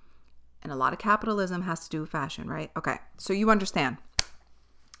capitalism, and a lot of capitalism has to do with fashion, right? Okay, so you understand.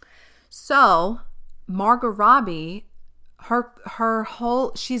 So Margot Robbie, her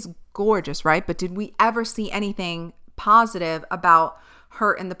whole, she's gorgeous, right? But did we ever see anything positive about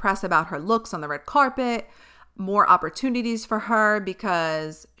her in the press, about her looks on the red carpet? More opportunities for her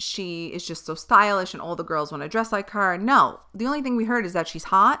because she is just so stylish and all the girls want to dress like her? No. The only thing we heard is that she's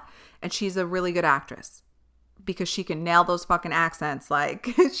hot and she's a really good actress because she can nail those fucking accents. Like,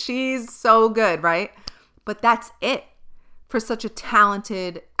 she's so good, right? But that's it for such a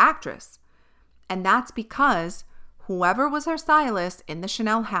talented actress. And that's because whoever was her stylist in the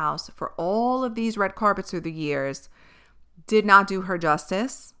Chanel house for all of these red carpets through the years did not do her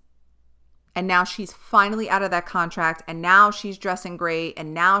justice. And now she's finally out of that contract, and now she's dressing great,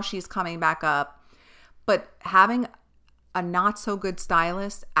 and now she's coming back up. But having a not so good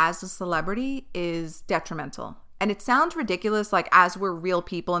stylist as a celebrity is detrimental. And it sounds ridiculous, like, as we're real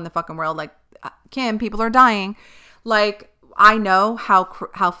people in the fucking world, like, Kim, people are dying. Like, I know how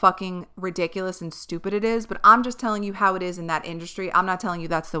fucking ridiculous and stupid it is, but I'm just telling you how it is in that industry. I'm not telling you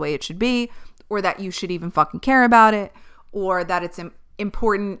that's the way it should be, or that you should even fucking care about it, or that it's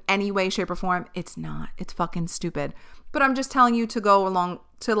important any way, shape, or form. It's not. It's fucking stupid. But I'm just telling you to go along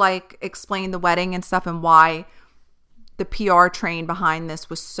to, like, explain the wedding and stuff and why the PR train behind this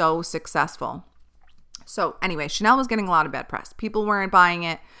was so successful. So anyway, Chanel was getting a lot of bad press. People weren't buying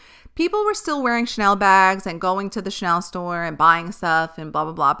it. People were still wearing Chanel bags and going to the Chanel store and buying stuff and blah,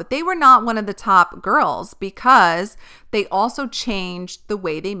 blah, blah. But they were not one of the top girls because they also changed the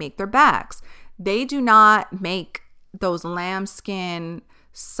way they make their bags. They do not make those lambskin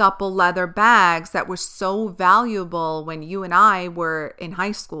supple leather bags that were so valuable when you and I were in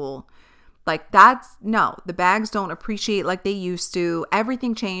high school. Like, no, the bags don't appreciate like they used to.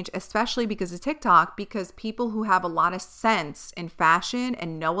 Everything changed, especially because of TikTok, because people who have a lot of sense in fashion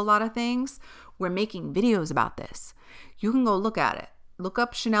and know a lot of things were making videos about this. You can go look at it. Look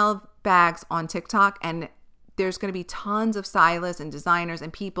up Chanel bags on TikTok, and there's going to be tons of stylists and designers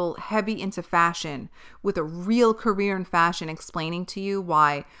and people heavy into fashion with a real career in fashion explaining to you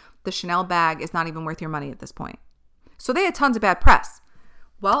why the Chanel bag is not even worth your money at this point. So they had tons of bad press.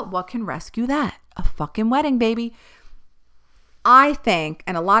 Well, what can rescue that? A fucking wedding, baby. I think,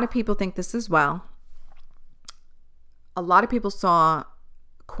 and a lot of people think this as well, a lot of people saw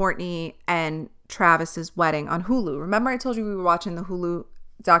Kourtney and Travis's wedding on Hulu. Remember I told you we were watching the Hulu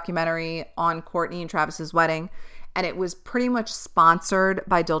documentary on Kourtney and Travis's wedding, and it was pretty much sponsored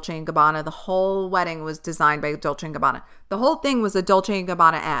by Dolce & Gabbana. The whole wedding was designed by Dolce & Gabbana. The whole thing was a Dolce &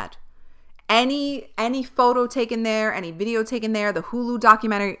 Gabbana ad. Any photo taken there, any video taken there, the Hulu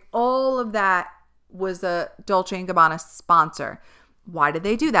documentary, all of that was a Dolce & Gabbana sponsor. Why did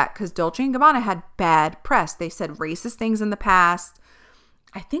they do that? Because Dolce & Gabbana had bad press. They said racist things in the past.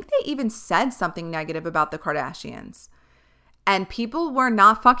 I think they even said something negative about the Kardashians. And people were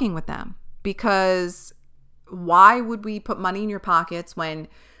not fucking with them because why would we put money in your pockets when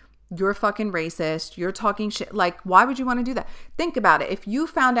you're fucking racist? You're talking shit. Like, why would you want to do that? Think about it. If you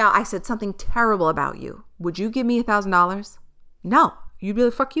found out I said something terrible about you, would you give me $1,000? No. You'd be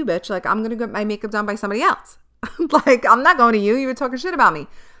like, fuck you, bitch. Like, I'm going to get my makeup done by somebody else. Like, I'm not going to you. You were talking shit about me.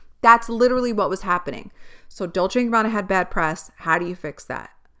 That's literally what was happening. So Dolce & Gabbana had bad press. How do you fix that?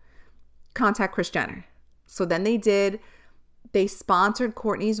 Contact Kris Jenner. So then they sponsored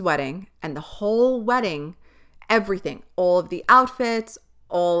Kourtney's wedding, and the whole wedding, everything, all of the outfits,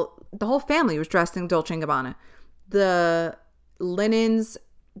 the whole family was dressed in Dolce & Gabbana. The linens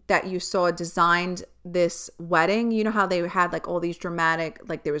that you saw designed this wedding, you know how they had like all these dramatic,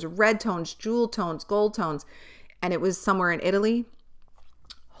 like there was red tones, jewel tones, gold tones, and it was somewhere in Italy.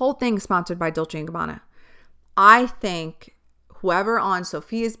 Whole thing sponsored by Dolce & Gabbana. I think whoever on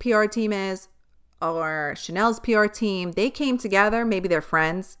Sofia's PR team is, or Chanel's PR team, they came together. Maybe they're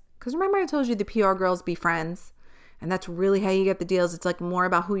friends. Because remember I told you the PR girls be friends? And that's really how you get the deals. It's like more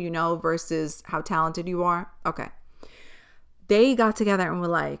about who you know versus how talented you are. Okay. They got together and were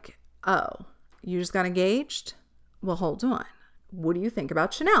like, oh, you just got engaged? Well, hold on. What do you think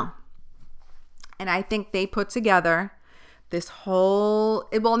about Chanel? And I think they put together this whole,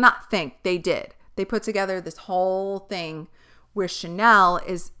 well, not think, they did. They put together this whole thing where Chanel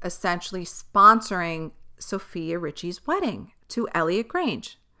is essentially sponsoring Sofia Richie's wedding to Elliot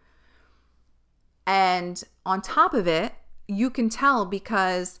Grange. And on top of it, you can tell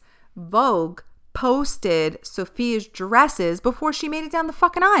because Vogue posted Sofia's dresses before she made it down the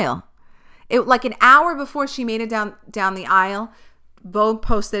fucking aisle. It like an hour before she made it down the aisle, Vogue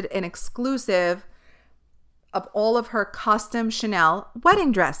posted an exclusive of all of her custom Chanel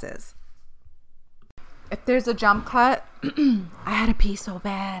wedding dresses. If there's a jump cut, I had to pee so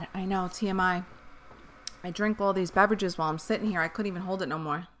bad. I know, TMI. I drink all these beverages while I'm sitting here. I couldn't even hold it no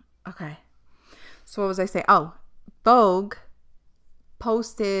more. Okay. So what was I saying? Oh, Vogue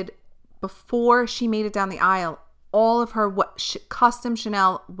posted before she made it down the aisle all of her custom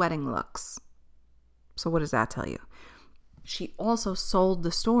Chanel wedding looks. So what does that tell you? She also sold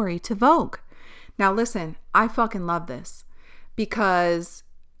the story to Vogue. Now listen, I fucking love this because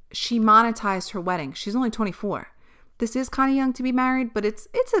she monetized her wedding. She's only 24. This is kind of young to be married, but it's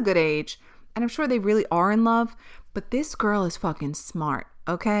a good age. And I'm sure they really are in love. But this girl is fucking smart,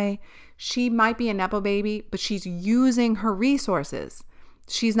 okay? She might be a Nepo baby, but she's using her resources.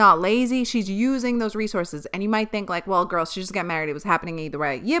 She's not lazy. She's using those resources. And you might think like, well, girl, she just got married. It was happening either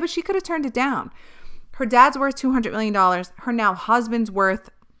way. Yeah, but she could have turned it down. Her dad's worth $200 million. Her now husband's worth,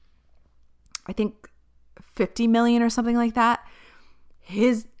 I think, $50 million or something like that.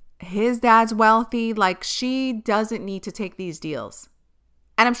 His dad's wealthy. Like, she doesn't need to take these deals.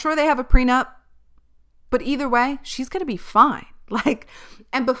 And I'm sure they have a prenup. But either way, she's going to be fine. Like,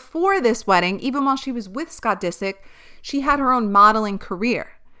 and before this wedding, even while she was with Scott Disick, she had her own modeling career.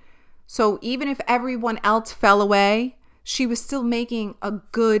 So even if everyone else fell away, she was still making a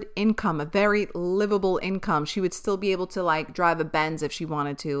good income, a very livable income. She would still be able to like drive a Benz if she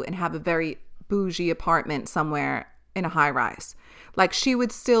wanted to and have a very bougie apartment somewhere in a high rise. Like she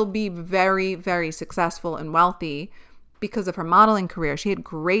would still be very, very successful and wealthy because of her modeling career. She had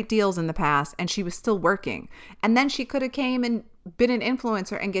great deals in the past and she was still working. And then she could have came and been an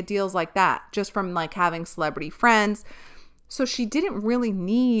influencer and get deals like that just from like having celebrity friends. So she didn't really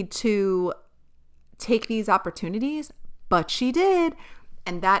need to take these opportunities, but she did.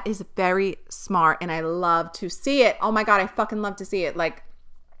 And that is very smart. And I love to see it. Oh my God, I fucking love to see it. Like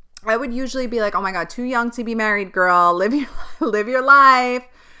I would usually be like, oh my God, too young to be married, girl. Live your life.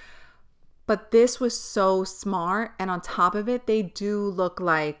 But this was so smart. And on top of it, they do look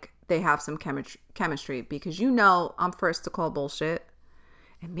like they have some chemistry because you know I'm first to call bullshit.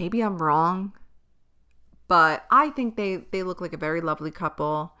 And maybe I'm wrong. But I think they look like a very lovely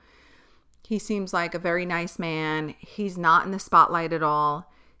couple. He seems like a very nice man. He's not in the spotlight at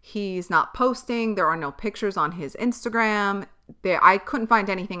all. He's not posting. There are no pictures on his Instagram. I couldn't find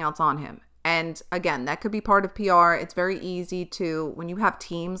anything else on him. And again, that could be part of PR. It's very easy to, when you have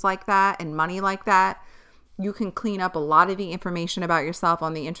teams like that and money like that, you can clean up a lot of the information about yourself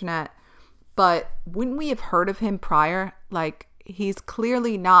on the internet. But wouldn't we have heard of him prior? Like, he's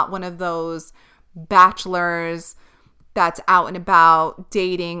clearly not one of those bachelors that's out and about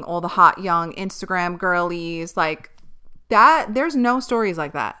dating all the hot young Instagram girlies. Like that, there's no stories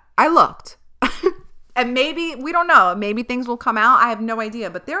like that. I looked. And maybe, we don't know, maybe things will come out. I have no idea,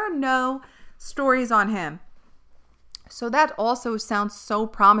 but there are no stories on him. So that also sounds so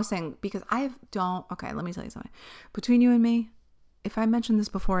promising because okay, let me tell you something. Between you and me, if I mentioned this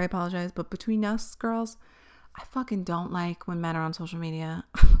before, I apologize, but between us girls, I fucking don't like when men are on social media.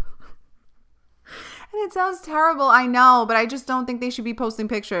 And it sounds terrible, I know, but I just don't think they should be posting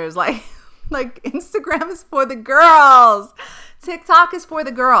pictures. Like Instagram is for the girls. TikTok is for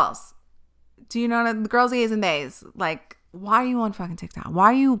the girls. Do you know the girlsies and theys? Like, why are you on fucking TikTok? Why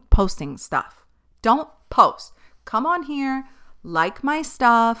are you posting stuff? Don't post. Come on here, like my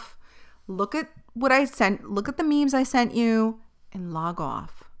stuff, look at what I sent, look at the memes I sent you, and log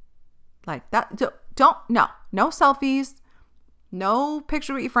off. Like that. No selfies, no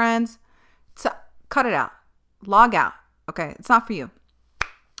picture with your friends. Cut it out. Log out. Okay, it's not for you.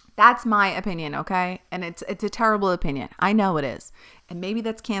 That's my opinion, okay? And it's a terrible opinion. I know it is. And maybe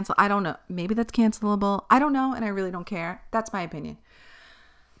that's cancel. I don't know. Maybe that's cancelable. I don't know, and I really don't care. That's my opinion.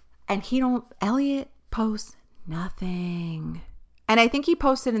 And Elliot posts nothing. And I think he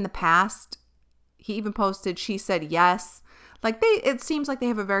posted in the past. He even posted, she said yes. Like it seems like they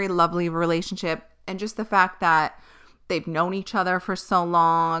have a very lovely relationship. And just the fact that they've known each other for so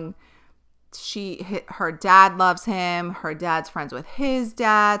long. Her dad loves him. Her dad's friends with his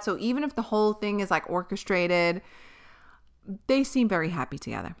dad. So even if the whole thing is like orchestrated, they seem very happy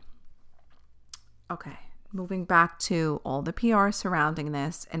together. Okay, moving back to all the PR surrounding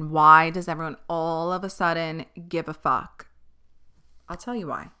this and why does everyone all of a sudden give a fuck? I'll tell you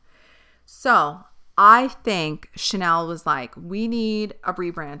why. So I think Chanel was like, we need a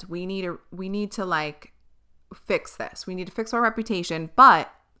rebrand. We need to like fix this. We need to fix our reputation,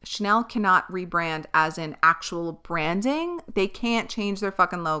 but Chanel cannot rebrand as in actual branding. They can't change their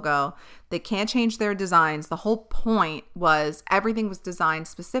fucking logo. They can't change their designs. The whole point was everything was designed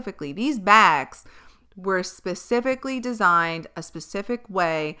specifically. These bags were specifically designed a specific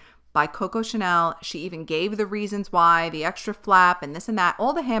way by Coco Chanel. She even gave the reasons why, the extra flap and this and that.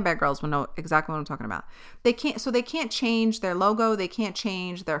 All the handbag girls will know exactly what I'm talking about. They can't change their logo. They can't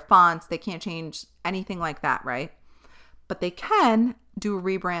change their fonts. They can't change anything like that, right? but they can do a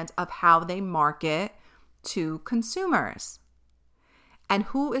rebrand of how they market to consumers. And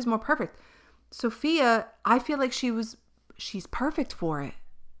who is more perfect? Sofia, I feel like she's perfect for it.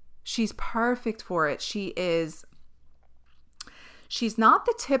 She's perfect for it. She's not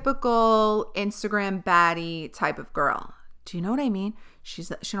the typical Instagram baddie type of girl. Do you know what I mean? She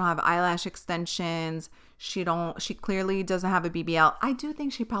don't have eyelash extensions. She clearly doesn't have a BBL. I do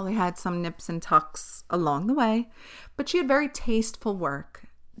think she probably had some nips and tucks along the way, but she had very tasteful work.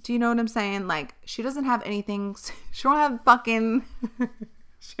 Do you know what I'm saying? Like, she doesn't have anything. She don't have fucking.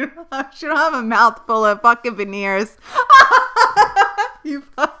 She don't have a mouth full of fucking veneers. You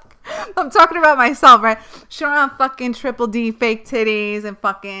fuck. I'm talking about myself, right? She don't have fucking triple D fake titties and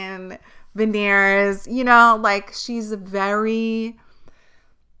fucking veneers. You know, like she's very.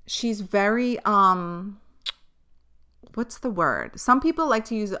 What's the word? Some people like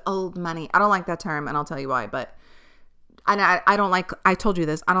to use old money. I don't like that term, and I'll tell you why. But I don't like. I told you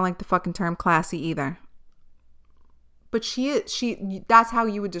this. I don't like the fucking term classy either. But that's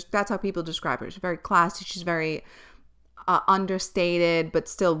how people describe her. She's very classy. She's very understated, but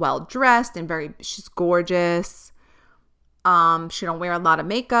still well dressed and she's gorgeous. She don't wear a lot of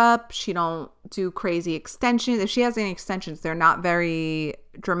makeup. She don't do crazy extensions. If she has any extensions, they're not very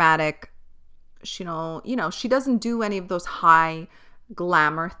dramatic. She doesn't do any of those high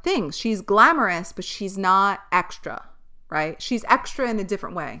glamour things. She's glamorous, but she's not extra, right? She's extra in a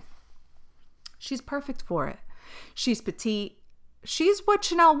different way. She's perfect for it. She's petite. She's what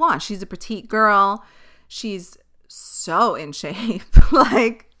Chanel wants. She's a petite girl. She's so in shape.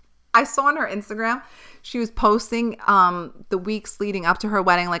 Like, I saw on her Instagram, she was posting the weeks leading up to her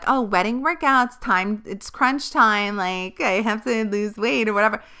wedding, like, oh, wedding workouts time. It's crunch time. Like, I have to lose weight or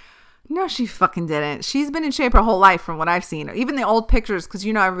whatever. No, she fucking didn't. She's been in shape her whole life from what I've seen. Even the old pictures, because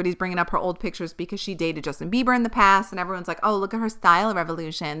everybody's bringing up her old pictures because she dated Justin Bieber in the past, and everyone's like, oh, look at her style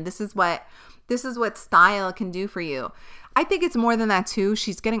revolution. This is what style can do for you. I think it's more than that too.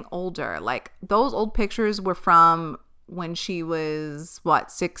 She's getting older. Like, those old pictures were from when she was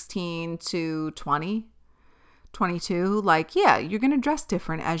 16 to 20, 22. Like, yeah, you're going to dress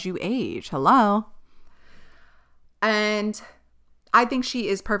different as you age. Hello. And I think she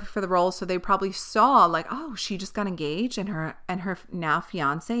is perfect for the role. So they probably saw like, oh, she just got engaged and her now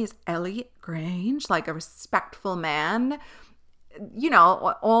fiance is Elliot Grange, like a respectful man.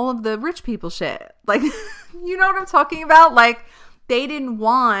 All of the rich people shit. Like, you know what I'm talking about? Like, they didn't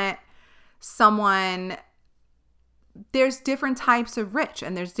want someone. There's different types of rich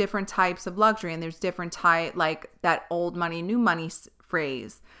and there's different types of luxury and there's different type, like that old money, new money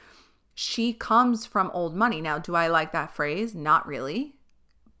phrase. She comes from old money. Now, do I like that phrase? Not really.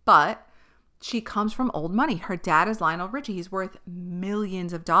 But she comes from old money. Her dad is Lionel Richie. He's worth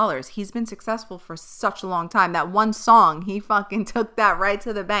millions of dollars. He's been successful for such a long time. That one song, he fucking took that right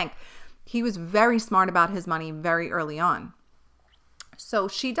to the bank. He was very smart about his money very early on. So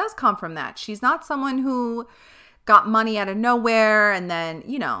she does come from that. She's not someone who got money out of nowhere and then,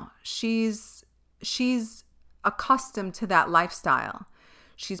 she's accustomed to that lifestyle.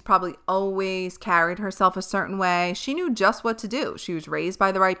 She's probably always carried herself a certain way. She knew just what to do. She was raised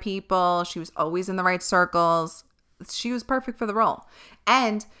by the right people. She was always in the right circles. She was perfect for the role.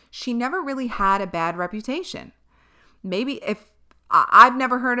 And she never really had a bad reputation. Maybe if I've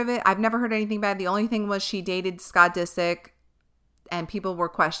never heard of it. I've never heard anything bad. The only thing was she dated Scott Disick and people were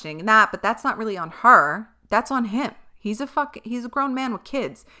questioning that, but that's not really on her. That's on him. He's a grown man with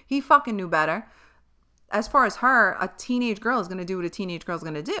kids. He fucking knew better. As far as her, a teenage girl is going to do what a teenage girl is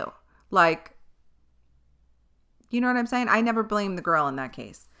going to do. Like, you know what I'm saying? I never blame the girl in that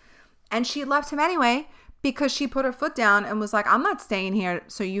case. And she left him anyway because she put her foot down and was like, I'm not staying here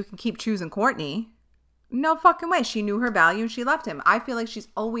so you can keep choosing Courtney. No fucking way. She knew her value and she left him. I feel like she's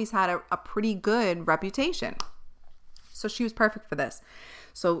always had a pretty good reputation. So she was perfect for this.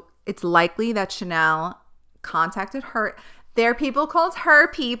 So it's likely that Chanel contacted her. Their people called her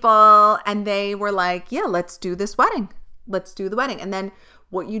people and they were like, yeah, let's do this wedding. Let's do the wedding. And then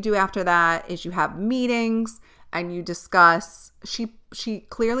what you do after that is you have meetings and you discuss. She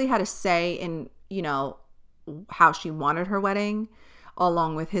clearly had a say in, how she wanted her wedding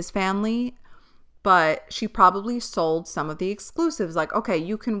along with his family. But she probably sold some of the exclusives. Like, okay,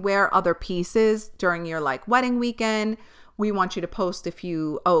 you can wear other pieces during your wedding weekend. We want you to post a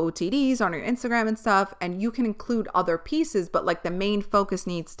few OOTDs on your Instagram and stuff, and you can include other pieces, but the main focus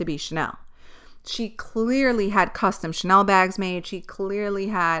needs to be Chanel. She clearly had custom Chanel bags made. She clearly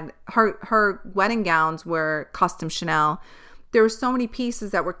had her wedding gowns were custom Chanel. There were so many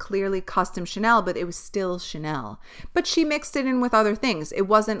pieces that were clearly custom Chanel, but it was still Chanel. But she mixed it in with other things. It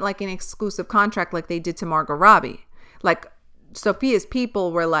wasn't like an exclusive contract like they did to Margot Robbie. Like Sofia's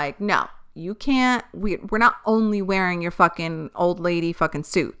people were like, no, you can't. We're not only wearing your fucking old lady fucking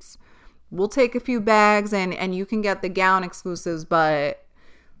suits. We'll take a few bags and you can get the gown exclusives, but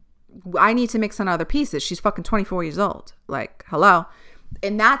I need to mix in other pieces. She's fucking 24 years old. Like, hello.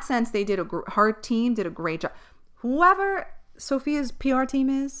 In that sense, her team did a great job. Whoever Sofia's PR team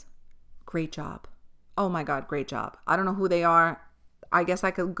is, great job. Oh my God, great job. I don't know who they are. I guess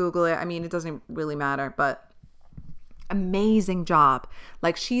I could Google it. I mean, it doesn't really matter, but amazing job.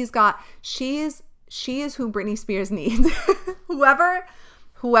 Like she is who Britney Spears needs.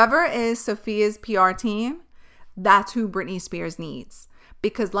 Whoever is Sofia's PR team, that's who Britney Spears needs.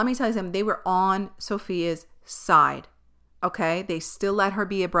 Because let me tell you something, they were on Sofia's side. Okay? They still let her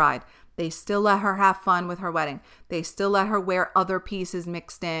be a bride. They still let her have fun with her wedding. They still let her wear other pieces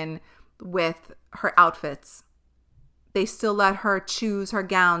mixed in with her outfits. They still let her choose her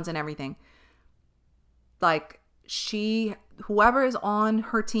gowns and everything. Like whoever is on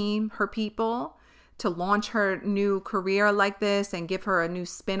her team, her people, to launch her new career like this and give her a new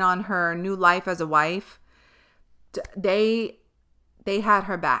spin on her new life as a wife, they had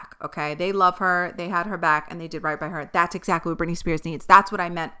her back, okay? They love her. They had her back and they did right by her. That's exactly what Britney Spears needs. That's what I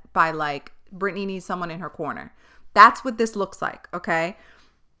meant by like, Britney needs someone in her corner. That's what this looks like, okay?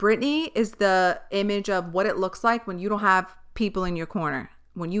 Britney is the image of what it looks like when you don't have people in your corner,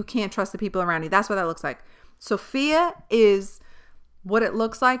 when you can't trust the people around you. That's what that looks like. Sofia is what it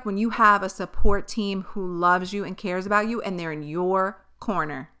looks like when you have a support team who loves you and cares about you and they're in your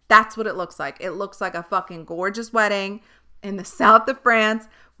corner. That's what it looks like. It looks like a fucking gorgeous wedding in the south of France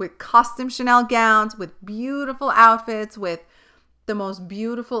with custom Chanel gowns, with beautiful outfits, with the most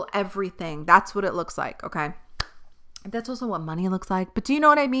beautiful everything. That's what it looks like, okay? That's also what money looks like. But do you know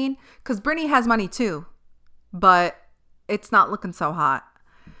what I mean? Because Britney has money too, but it's not looking so hot.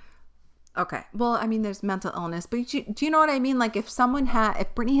 Okay. Well, I mean, there's mental illness, but do you know what I mean? Like if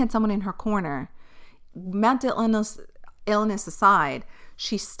Britney had someone in her corner, mental illness aside,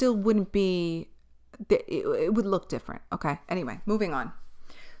 she still wouldn't be, it would look different. Okay. Anyway, moving on.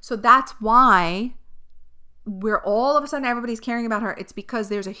 So that's why all of a sudden everybody's caring about her. It's because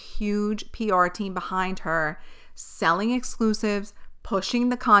there's a huge PR team behind her, selling exclusives, pushing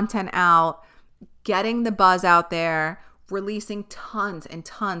the content out, getting the buzz out there, releasing tons and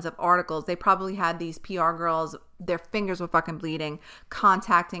tons of articles. They probably had these PR girls, their fingers were fucking bleeding,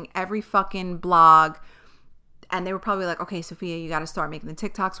 contacting every fucking blog. And they were probably like, okay, Sofia, you got to start making the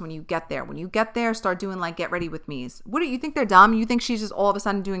TikToks when you get there. When you get there, start doing like get ready with me's. What do you think they're dumb? You think she's just all of a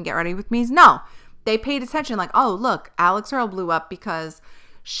sudden doing get ready with me's? No, they paid attention. Like, oh, look, Alex Earl blew up because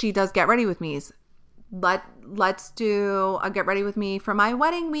she does get ready with me's. Let's do a get ready with me for my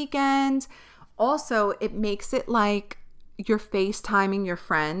wedding weekend. Also, it makes it like you're FaceTiming your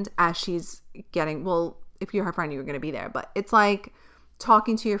friend as she's getting, well, if you're her friend, you're going to be there, but it's like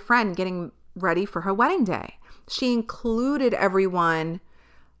talking to your friend, getting ready for her wedding day. She included everyone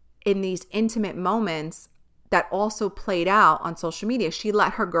in these intimate moments that also played out on social media. She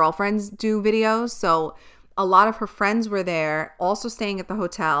let her girlfriends do videos. So a lot of her friends were there, also staying at the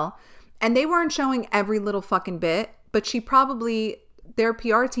hotel, and they weren't showing every little fucking bit, but their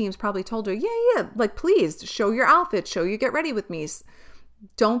PR teams probably told her, yeah, like, please show your outfit, show your get ready with me.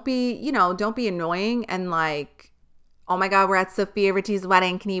 Don't be annoying and like, oh my God, we're at Sofia Richie's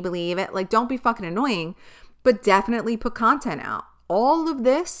wedding. Can you believe it? Like, don't be fucking annoying, but definitely put content out. All of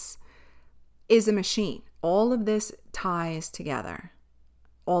this is a machine. All of this ties together.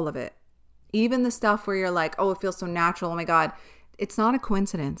 All of it. Even the stuff where you're like, oh, it feels so natural. Oh my God. It's not a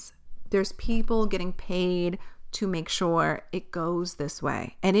coincidence. There's people getting paid to make sure it goes this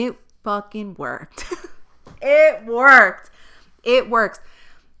way. And it fucking worked. It worked. It works.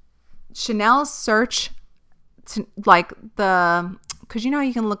 Chanel's search, because you know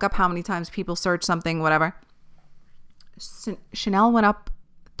you can look up how many times people search something, whatever. Chanel went up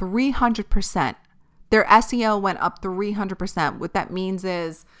 300%. Their SEO went up 300%. What that means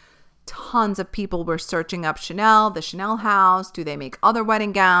is tons of people were searching up Chanel, the Chanel house. Do they make other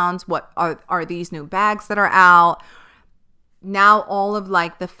wedding gowns? What are these new bags that are out? Now all of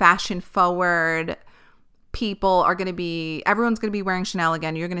like the fashion forward people everyone's going to be wearing Chanel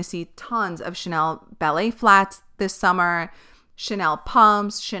again. You're going to see tons of Chanel ballet flats this summer, Chanel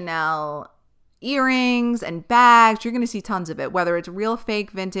pumps, Chanel earrings and bags. You're going to see tons of it, whether it's real,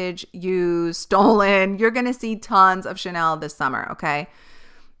 fake, vintage, used, stolen. You're going to see tons of Chanel this summer, okay?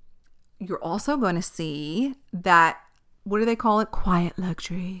 You're also going to see that, what do they call it? Quiet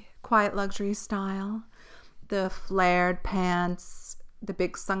luxury style. The flared pants, the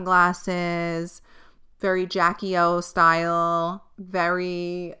big sunglasses, very Jackie O style,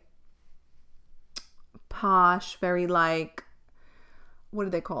 very posh, very like, what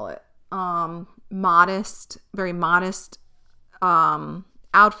do they call it? Modest, very modest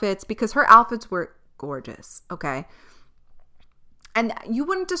outfits, because her outfits were gorgeous. Okay. And you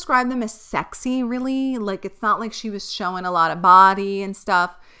wouldn't describe them as sexy, really. Like, it's not like she was showing a lot of body and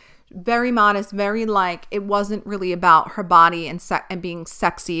stuff. Very modest, very like, it wasn't really about her body and being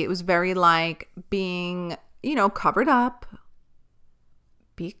sexy. It was very like being, you know, covered up.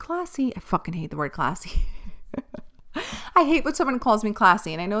 Be classy. I fucking hate the word classy. I hate when someone calls me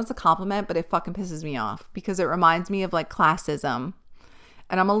classy. And I know it's a compliment, but it fucking pisses me off because it reminds me of like classism.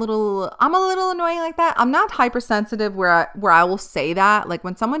 And I'm a little annoying like that. I'm not hypersensitive where I will say that. Like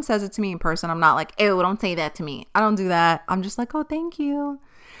when someone says it to me in person, I'm not like, ew, don't say that to me. I don't do that. I'm just like, oh, thank you.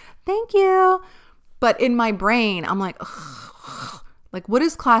 Thank you. But in my brain, I'm like, ugh. Like, what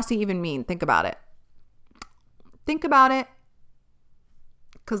does classy even mean? Think about it. Think about it.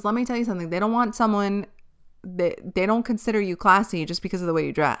 Because let me tell you something. They don't want someone, they don't consider you classy just because of the way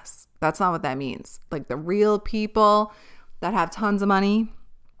you dress. That's not what that means. Like the real people that have tons of money,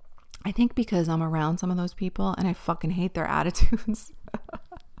 I think because I'm around some of those people and I fucking hate their attitudes.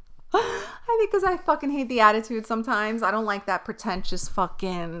 I think because I fucking hate the attitude sometimes. I don't like that pretentious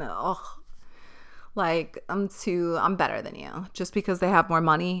fucking, like I'm better than you just because they have more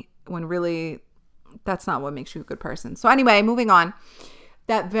money, when really that's not what makes you a good person. So anyway, moving on.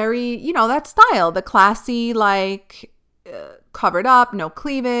 That very, you know, that style, the classy, like covered up, no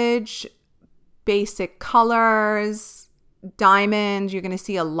cleavage, basic colors, diamonds. You're going to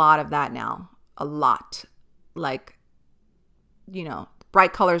see a lot of that now. A lot. Like, you know,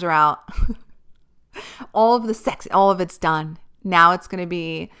 bright colors are out. All of the sex, all of it's done. Now it's going to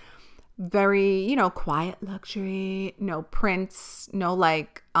be very, you know, quiet luxury, no prints, no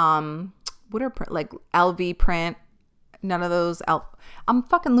like, what are like LV print, none of those. I'm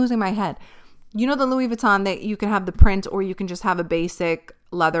fucking losing my head. You know the Louis Vuitton that you can have the print or you can just have a basic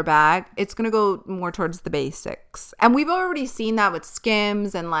leather bag? It's going to go more towards the basics. And we've already seen that with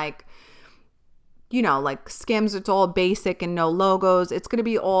Skims and like, you know, like Skims, it's all basic and no logos. It's going to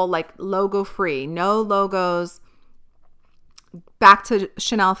be all like logo free, no logos. Back to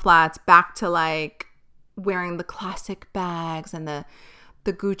Chanel flats, back to like wearing the classic bags and the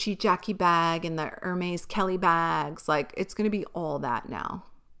Gucci Jackie bag and the Hermes Kelly bags. Like it's going to be all that now.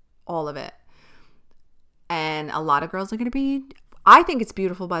 All of it. And a lot of girls are going to be, I think it's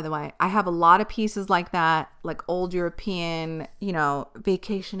beautiful, by the way. I have a lot of pieces like that, like old European, you know,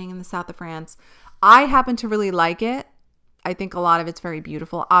 vacationing in the south of France. I happen to really like it. I think a lot of it's very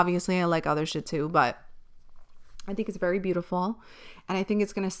beautiful. Obviously, I like other shit too, but I think it's very beautiful. And I think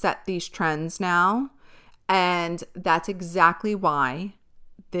it's going to set these trends now. And that's exactly why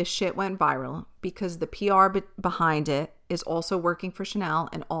this shit went viral, because the PR behind it is also working for Chanel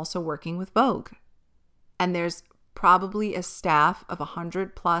and also working with Vogue. And there's probably a staff of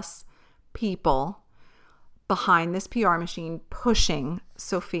 100+ people behind this PR machine pushing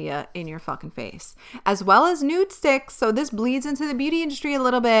Sofia in your fucking face, as well as nude sticks. So this bleeds into the beauty industry a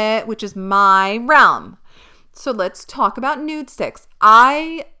little bit, which is my realm. So let's talk about nude sticks.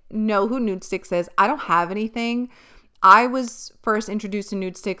 I know who nude sticks is. I don't have anything. I was first introduced to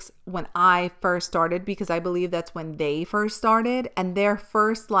nude sticks when I first started, because I believe that's when they first started. And their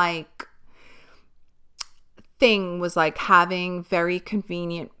first like thing was like having very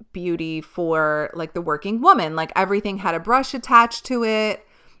convenient beauty for like the working woman. Like everything had a brush attached to it.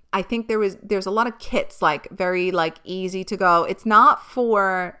 I think there's a lot of kits, like very like easy to go. It's not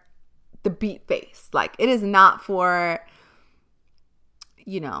for the beat face. Like it is not for,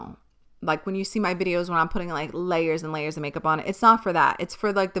 you know, like when you see my videos when I'm putting like layers and layers of makeup on it, it's not for that. It's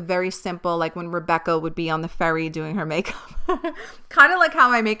for like the very simple, like when Rebecca would be on the ferry doing her makeup. Kind of like how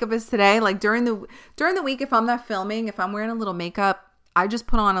my makeup is today. Like during the week, if I'm not filming, if I'm wearing a little makeup, I just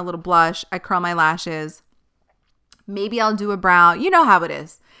put on a little blush. I curl my lashes. Maybe I'll do a brow. You know how it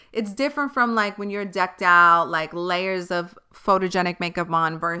is. It's different from like when you're decked out, like layers of photogenic makeup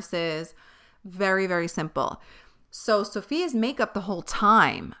on versus very, very simple. So Sofia's makeup the whole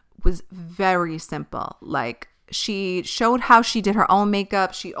time was very simple. Like she showed how she did her own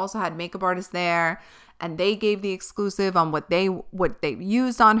makeup. She also had makeup artists there, and they gave the exclusive on what they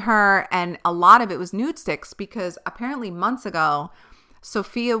used on her. And a lot of it was nude sticks, because apparently months ago,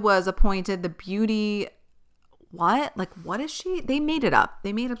 Sofia was appointed the beauty, what is she? They made it up.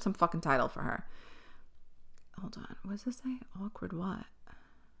 They made up some fucking title for her. Hold on. What does this say? Awkward what?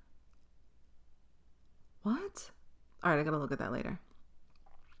 What? All right, I gotta look at that later.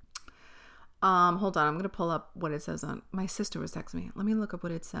 Hold on. I'm going to pull up what it says on, my sister was texting me. Let me look up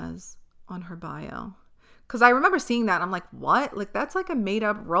what it says on her bio. Cause I remember seeing that. And I'm like, what? Like, that's like a made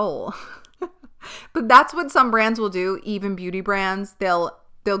up role. But that's what some brands will do, even beauty brands. They'll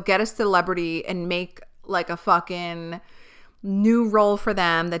get a celebrity and make like a fucking new role for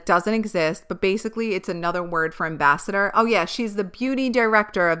them that doesn't exist, but basically it's another word for ambassador. Oh yeah, she's the beauty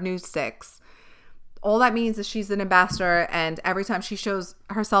director of Nude Sticks. All that means is she's an ambassador, and every time she shows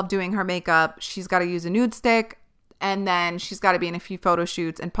herself doing her makeup, she's got to use a nude stick, and then she's got to be in a few photo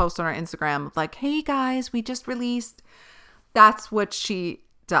shoots and post on her Instagram like, hey guys, we just released. That's what she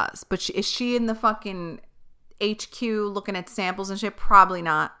does. But is she in the fucking HQ looking at samples and shit? Probably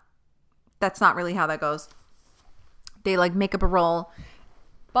not. That's not really how that goes. They like make up a role.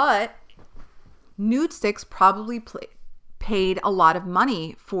 But Nude Sticks probably paid a lot of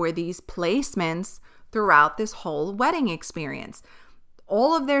money for these placements throughout this whole wedding experience.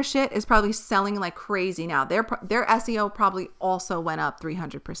 All of their shit is probably selling like crazy now. Their SEO probably also went up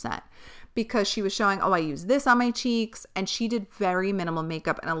 300% because she was showing, oh, I use this on my cheeks, and she did very minimal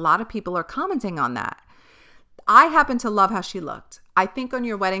makeup, and a lot of people are commenting on that. I happen to love how she looked. I think on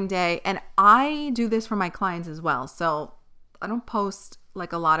your wedding day, and I do this for my clients as well, so I don't post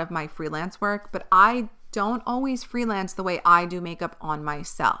like a lot of my freelance work, but I don't always freelance the way I do makeup on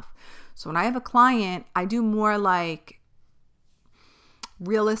myself. So when I have a client, I do more like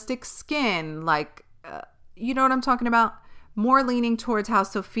realistic skin, like, you know what I'm talking about? More leaning towards how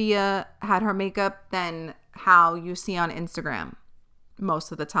Sofia had her makeup than how you see on Instagram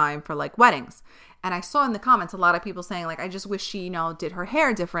most of the time for like weddings. And I saw in the comments a lot of people saying like, I just wish she, you know, did her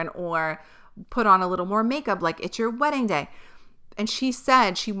hair different or put on a little more makeup, like it's your wedding day. And she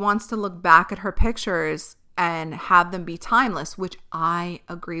said she wants to look back at her pictures and have them be timeless, which I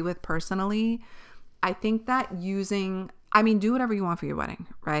agree with personally. I think that do whatever you want for your wedding,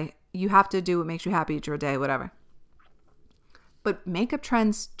 right? You have to do what makes you happy. It's your day, whatever. But makeup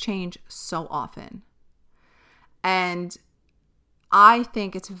trends change so often. And I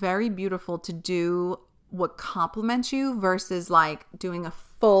think it's very beautiful to do what compliments you versus like doing a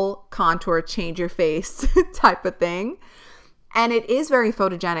full contour, change your face type of thing. And it is very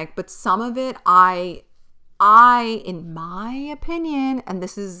photogenic, but some of it I, in my opinion, and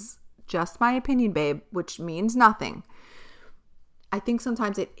this is just my opinion, babe, which means nothing. I think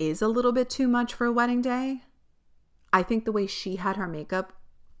sometimes it is a little bit too much for a wedding day. I think the way she had her makeup,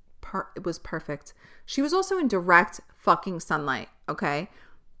 it was perfect. She was also in direct fucking sunlight, okay?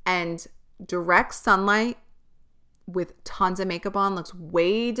 And direct sunlight with tons of makeup on looks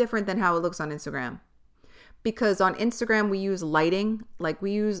way different than how it looks on Instagram. Because on Instagram, we use lighting. Like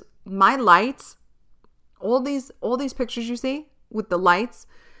we use my lights. All these pictures you see with the lights,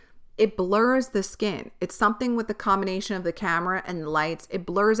 it blurs the skin. It's something with the combination of the camera and the lights. It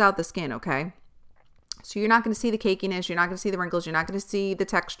blurs out the skin, okay? So you're not going to see the cakiness. You're not going to see the wrinkles. You're not going to see the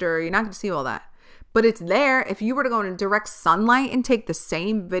texture. You're not going to see all that. But it's there. If you were to go in direct sunlight and take the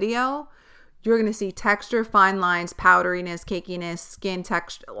same video, you're going to see texture, fine lines, powderiness, cakiness, skin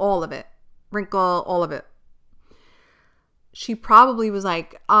texture, all of it. Wrinkle, all of it. She probably was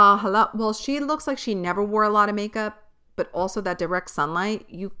like, hello. Well, she looks like she never wore a lot of makeup, but also that direct sunlight,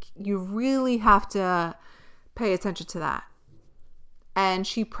 you really have to pay attention to that. And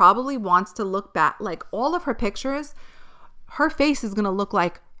she probably wants to look back, like all of her pictures, her face is going to look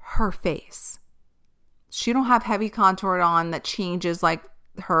like her face. She don't have heavy contour on that changes like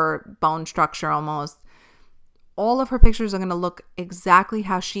her bone structure almost. All of her pictures are going to look exactly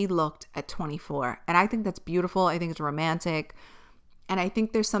how she looked at 24. And I think that's beautiful. I think it's romantic. And I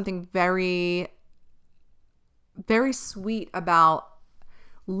think there's something very, very sweet about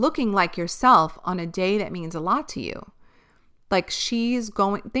looking like yourself on a day that means a lot to you. Like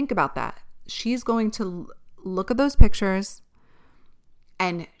think about that. She's going to look at those pictures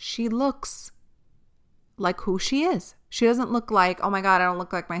and she looks like who she is. She doesn't look like, oh my God, I don't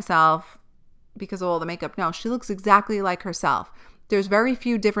look like myself because of all the makeup. No, she looks exactly like herself. There's very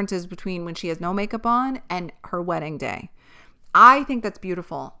few differences between when she has no makeup on and her wedding day. I think that's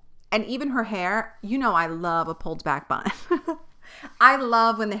beautiful. And even her hair, you know, I love a pulled back bun. I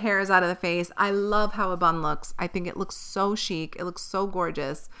love when the hair is out of the face. I love how a bun looks. I think it looks so chic. It looks so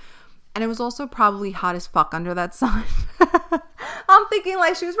gorgeous. And it was also probably hot as fuck under that sun. I'm thinking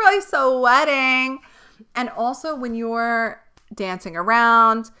like she was probably sweating. And also when you're dancing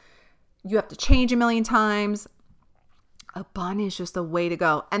around, you have to change a million times. A bun is just the way to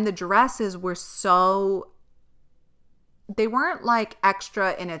go. And the dresses were they weren't like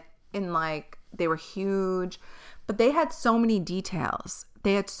extra in like, they were huge. But they had so many details.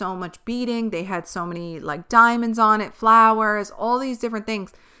 They had so much beading. They had so many like diamonds on it, flowers, all these different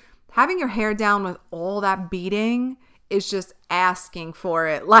things. Having your hair down with all that beading is just asking for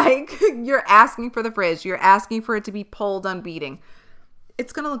it. Like you're asking for the frizz. You're asking for it to be pulled on beading.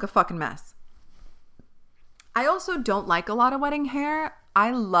 It's going to look a fucking mess. I also don't like a lot of wedding hair.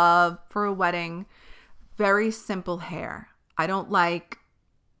 I love, for a wedding, very simple hair. I don't like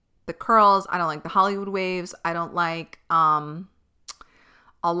the curls. I don't like the Hollywood waves. I don't like a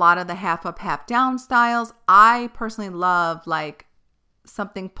lot of the half up, half down styles. I personally love like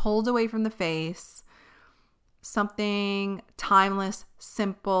something pulled away from the face, something timeless,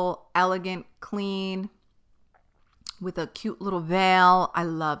 simple, elegant, clean, with a cute little veil. I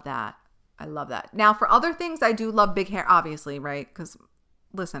love that. I love that. Now, for other things, I do love big hair, obviously, right? Because,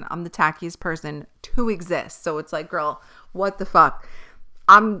 listen, I'm the tackiest person to exist. So it's like, girl, what the fuck?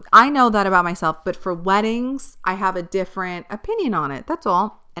 I know that about myself, but for weddings, I have a different opinion on it. That's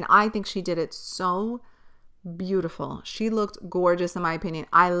all. And I think she did it so beautiful. She looked gorgeous, in my opinion.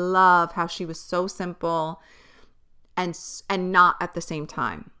 I love how she was so simple and not at the same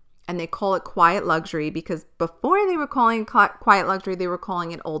time. And they call it quiet luxury because before they were calling it quiet luxury, they were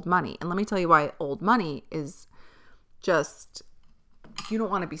calling it old money. And let me tell you why old money is just, you don't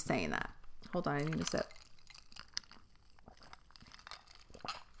want to be saying that. Hold on, I need a sip.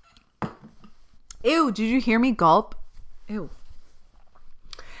 Ew, did you hear me gulp? Ew.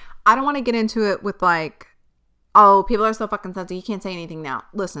 I don't want to get into it with like, oh, people are so fucking sensitive. You can't say anything now.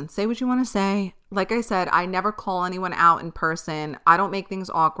 Listen, say what you want to say. Like I said, I never call anyone out in person. I don't make things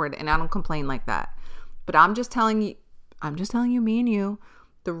awkward and I don't complain like that. But I'm just telling you, me and you,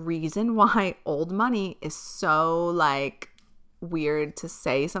 the reason why old money is so like weird to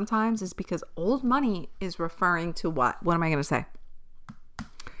say sometimes is because old money is referring to what? What am I going to say?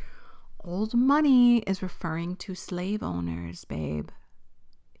 Old money is referring to slave owners, babe.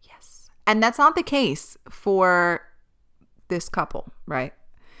 Yes. And that's not the case for this couple, right?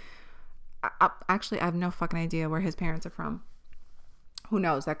 Actually, I have no fucking idea where his parents are from. Who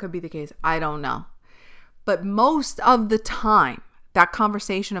knows? That could be the case. I don't know. But most of the time, that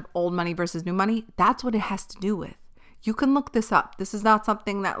conversation of old money versus new money, that's what it has to do with. You can look this up. This is not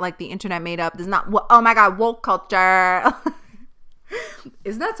something that like the internet made up. This is not, oh my God, woke culture.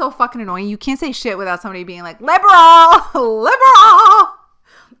 Isn't that so fucking annoying? You can't say shit without somebody being like, liberal.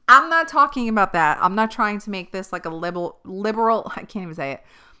 I'm not talking about that. I'm not trying to make this like a liberal, I can't even say it.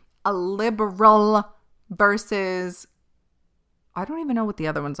 A liberal versus, I don't even know what the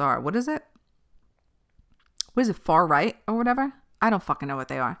other ones are. What is it? What is it? Far right or whatever? I don't fucking know what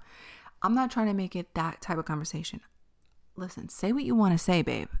they are. I'm not trying to make it that type of conversation. Listen, say what you want to say,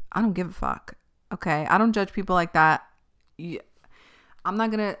 babe. I don't give a fuck. Okay? I don't judge people like that. I'm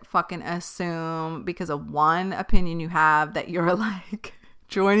not going to fucking assume because of one opinion you have that you're like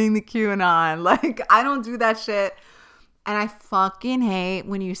joining the QAnon. Like, I don't do that shit. And I fucking hate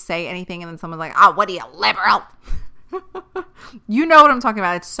when you say anything and then someone's like, oh, what are you, liberal? You know what I'm talking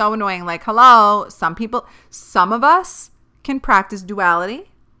about. It's so annoying. Like, hello, some of us can practice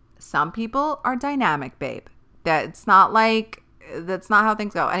duality. Some people are dynamic, babe. That's not how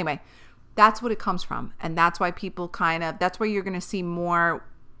things go. Anyway, that's what it comes from. And that's why people that's where you're going to see more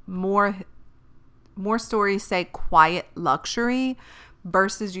stories say quiet luxury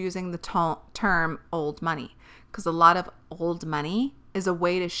versus using the term old money. Because a lot of old money is a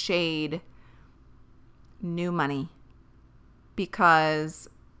way to shade new money. Because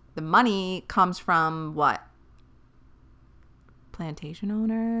the money comes from what? Plantation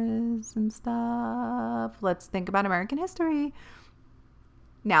owners and stuff. Let's think about American history.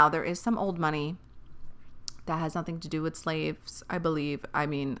 Now, there is some old money that has nothing to do with slaves, I believe. I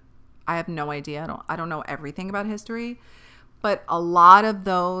mean, I have no idea. I don't know everything about history. But a lot of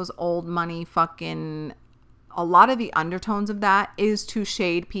those old money a lot of the undertones of that is to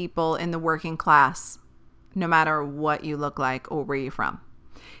shade people in the working class, no matter what you look like or where you're from.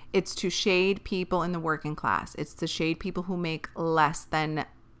 It's to shade people in the working class. It's to shade people who make less than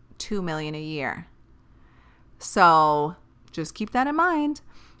 $2 million a year. So just keep that in mind.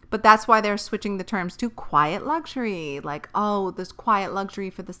 But that's why they're switching the terms to quiet luxury. Like, oh, this quiet luxury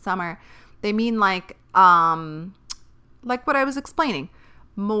for the summer. They mean like what I was explaining.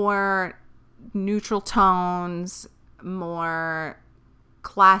 More neutral tones, more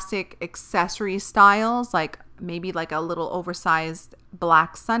classic accessory styles, like maybe like a little oversized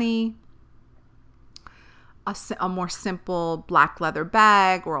black sunny, a more simple black leather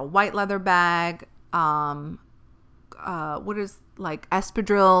bag or a white leather bag, what is like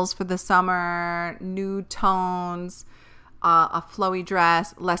espadrilles for the summer, nude tones, a flowy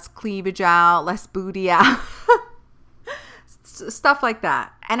dress, less cleavage out, less booty out. Stuff like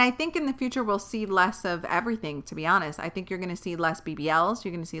that. And I think in the future we'll see less of everything, to be honest. I think you're going to see less BBLs.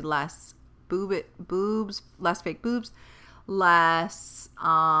 You're going to see less boobs, less fake boobs, less,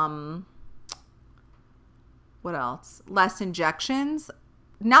 what else? Less injections.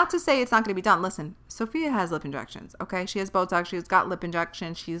 not to say it's not going to be done. Listen, Sofia has lip injections, okay? She has Botox. She's got lip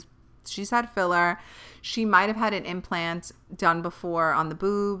injections. She's had filler. She might have had an implant done before on the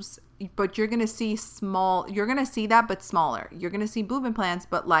boobs, but you're going to see you're going to see that, but smaller. You're going to see boob implants,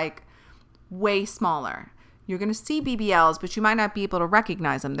 but like way smaller. You're going to see BBLs, but you might not be able to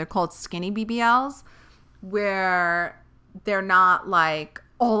recognize them. They're called skinny BBLs, where they're not like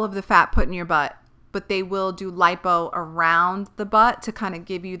all of the fat put in your butt, but they will do lipo around the butt to kind of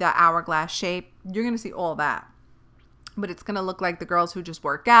give you that hourglass shape. You're going to see all that. But it's going to look like the girls who just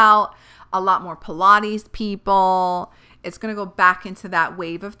work out, a lot more Pilates people. It's going to go back into that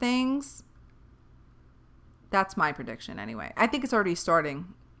wave of things. That's my prediction anyway. I think it's already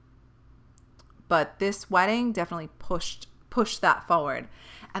starting. But this wedding definitely pushed that forward.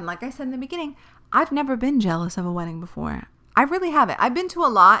 And like I said in the beginning, I've never been jealous of a wedding before. I really haven't. I've been to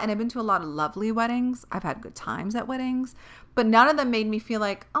a lot, and I've been to a lot of lovely weddings. I've had good times at weddings, but none of them made me feel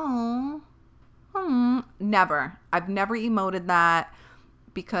like, never. I've never emoted that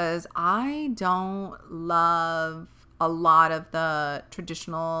because I don't love a lot of the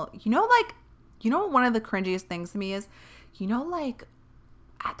traditional, one of the cringiest things to me is, like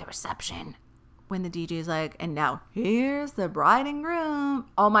at the reception when the DJ is like, and now here's the bride and groom.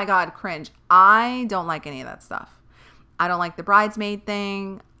 Oh my God, cringe. I don't like any of that stuff. I don't like the bridesmaid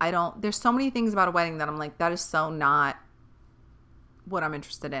thing. There's so many things about a wedding that I'm like, that is so not what I'm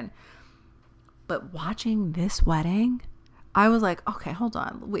interested in. But watching this wedding, I was like, okay, hold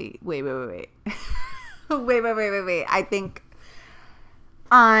on. Wait. wait. I think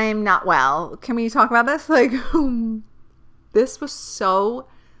I'm not well. Can we talk about this? Like, this was so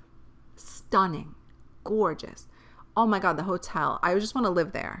stunning, gorgeous. Oh my God, the hotel. I just want to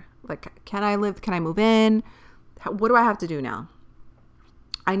live there. Like, can I move in? What do I have to do now?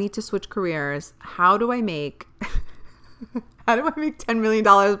 I need to switch careers. How do I make $10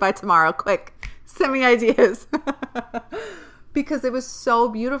 million by tomorrow? Quick, send me ideas. Because it was so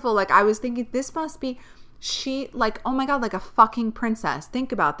beautiful. Like, I was thinking, this must be, oh my God, like a fucking princess.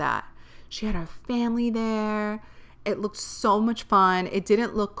 Think about that. She had her family there. It looked so much fun. It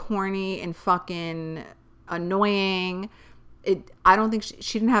didn't look corny and fucking annoying. I don't think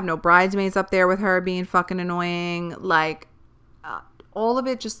she didn't have no bridesmaids up there with her being fucking annoying. Like, all of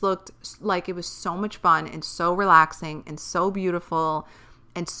it just looked like it was so much fun and so relaxing and so beautiful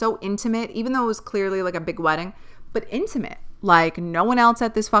and so intimate, even though it was clearly like a big wedding, but intimate. Like, no one else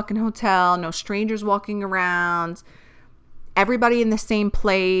at this fucking hotel, no strangers walking around, everybody in the same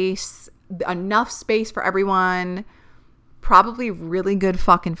place, enough space for everyone, probably really good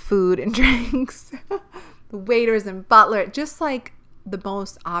fucking food and drinks. The waiters and butler, just like the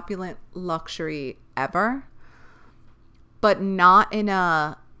most opulent luxury ever, but not in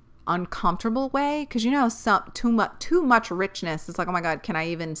a uncomfortable way. Because too much richness. It's like, oh my God, can I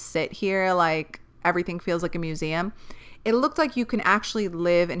even sit here? Like, everything feels like a museum. It looked like you can actually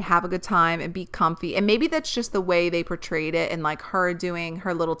live and have a good time and be comfy. And maybe that's just the way they portrayed it, and like her doing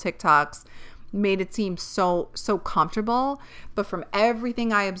her little TikToks made it seem so comfortable. But from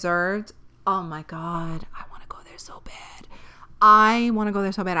everything I observed, oh my God, I want to go there so bad.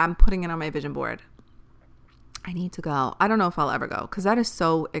 I'm putting it on my vision board. I need to go. I don't know if I'll ever go because that is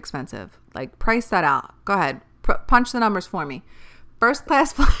so expensive. Like, price that out. Go ahead. Punch the numbers for me. First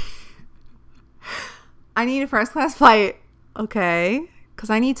class flight. I need a first class flight. Okay. Because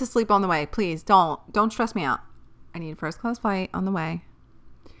I need to sleep on the way. Please don't stress me out. I need a first class flight on the way.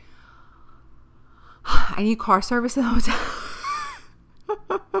 I need car service at the hotel.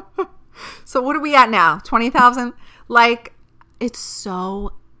 So what are we at now? 20,000? Like, it's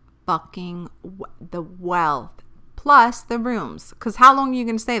so fucking the wealth plus the rooms. Because how long are you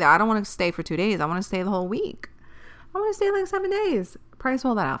going to stay there? I don't want to stay for 2 days. I want to stay the whole week. I want to stay like 7 days. Price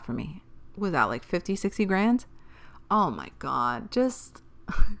all that out for me. Was that like 50, 60 grand? Oh my God. Just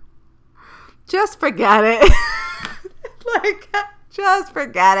forget it. Like, just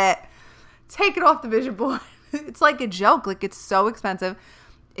forget it. Take it off the vision board. It's like a joke. Like, it's so expensive.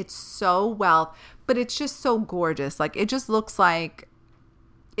 It's so wealth, but it's just so gorgeous. Like, it just looks like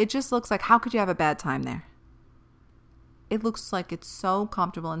how could you have a bad time there? It looks like it's so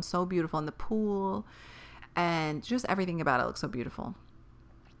comfortable and so beautiful, and the pool and just everything about it looks so beautiful.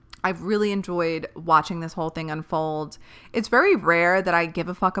 I've really enjoyed watching this whole thing unfold. It's very rare that I give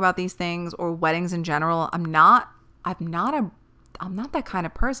a fuck about these things or weddings in general. I'm not that kind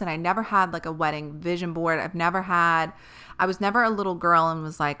of person. I never had like a wedding vision board. I was never a little girl and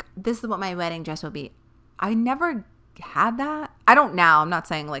was like, this is what my wedding dress will be. I never had that. I don't now. I'm not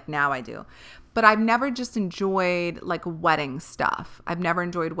saying like now I do. But I've never just enjoyed like wedding stuff. I've never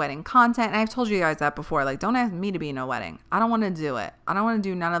enjoyed wedding content. And I've told you guys that before. Like, don't ask me to be in a wedding. I don't want to do it. I don't want to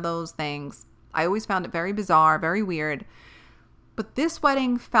do none of those things. I always found it very bizarre, very weird. But this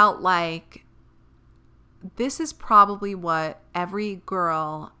wedding felt like this is probably what every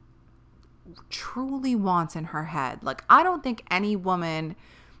girl truly wants in her head. Like, I don't think any woman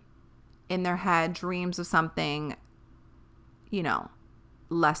in their head dreams of something, you know,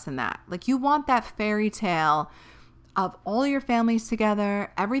 less than that. Like, you want that fairy tale of all your families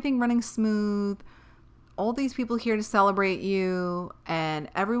together, everything running smooth, all these people here to celebrate you, and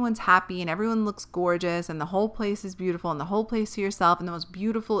everyone's happy and everyone looks gorgeous and the whole place is beautiful and the whole place to yourself and the most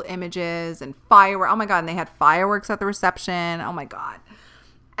beautiful images and fireworks. Oh my God. And they had fireworks at the reception. Oh my God.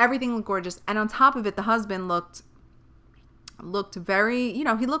 Everything looked gorgeous. And on top of it, the husband looked very, you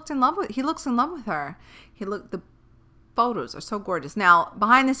know, he looks in love with her. The photos are so gorgeous. Now,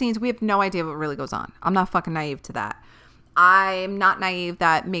 behind the scenes, we have no idea what really goes on. I'm not fucking naive to that. I'm not naive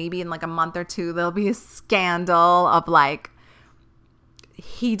that maybe in like a month or two, there'll be a scandal of like,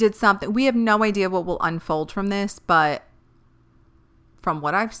 he did something. We have no idea what will unfold from this, but from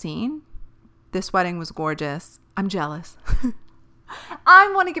what I've seen, this wedding was gorgeous. I'm jealous.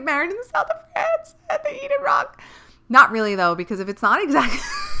 I want to get married in the south of France at the Eden Rock. Not really though, because if it's not exactly...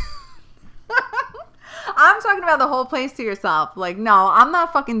 I'm talking about the whole place to yourself. Like, no, I'm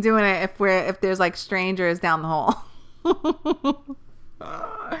not fucking doing it if there's like strangers down the hall.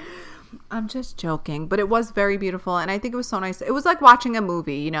 I'm just joking, but it was very beautiful and I think it was so nice. It was like watching a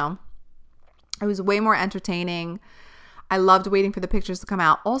movie, you know. It was way more entertaining. I loved waiting for the pictures to come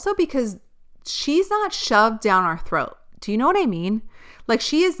out. Also because she's not shoved down our throat. Do you know what I mean? Like,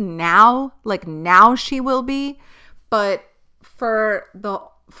 she is now, like now she will be, but for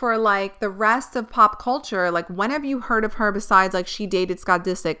like the rest of pop culture, like when have you heard of her besides like she dated Scott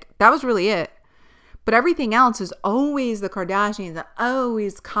Disick? That was really it. But everything else is always the Kardashians and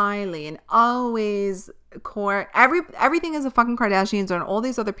always Kylie and always everything is the fucking Kardashians and all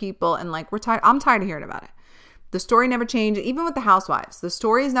these other people. And like, I'm tired of hearing about it. The story never changed. Even with the housewives, the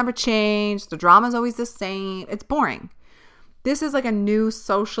story has never changed. The drama is always the same. It's boring. This is like a new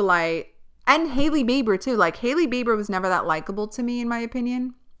socialite. And Hailey Bieber too. Like, Hailey Bieber was never that likable to me, in my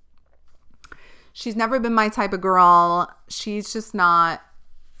opinion. She's never been my type of girl. She's just not,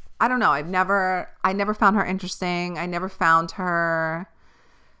 I don't know. I never found her interesting. I never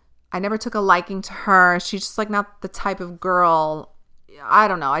took a liking to her. She's just like not the type of girl. I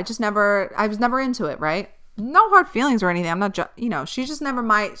don't know. I was never into it, right? No hard feelings or anything. I'm not, she's just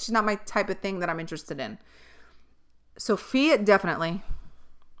she's not my type of thing that I'm interested in. Sofia, definitely.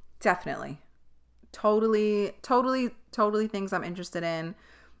 Totally things I'm interested in.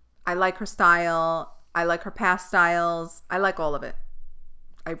 I like her style. I like her past styles. I like all of it.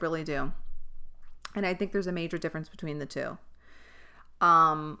 I really do. And I think there's a major difference between the two.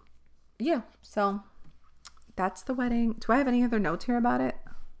 Yeah, so that's the wedding. Do I have any other notes here about it?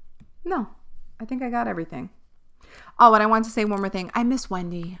 No, I think I got everything. Oh, and I wanted to say one more thing. I miss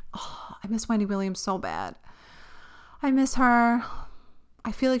Wendy. Oh, I miss Wendy Williams so bad. I miss her.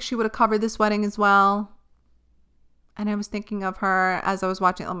 I feel like she would have covered this wedding as well. And I was thinking of her as I was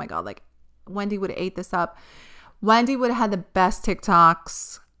watching. Oh my God, like Wendy would have ate this up. Wendy would have had the best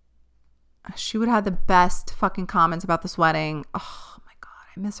TikToks. She would have had the best fucking comments about this wedding. Oh my God,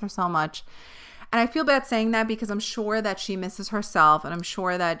 I miss her so much. And I feel bad saying that because I'm sure that she misses herself and I'm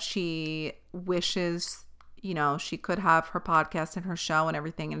sure that she wishes, she could have her podcast and her show and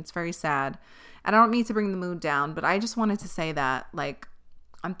everything. And it's very sad. And I don't mean to bring the mood down, but I just wanted to say that, like,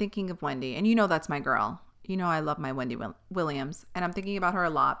 I'm thinking of Wendy and that's my girl. I love my Wendy Williams and I'm thinking about her a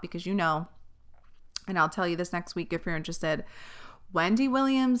lot because and I'll tell you this next week if you're interested, Wendy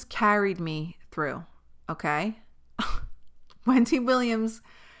Williams carried me through. Okay. Wendy Williams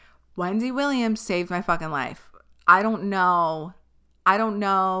saved my fucking life. I don't know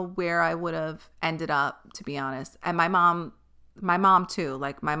where I would have ended up, to be honest. And my mom too.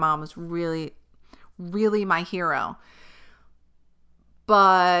 Like, my mom was really, really my hero.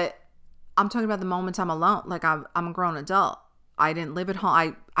 But I'm talking about the moments I'm alone. Like, I'm a grown adult. I didn't live at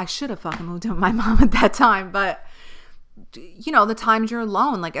home. I should have fucking moved in with my mom at that time. But, the times you're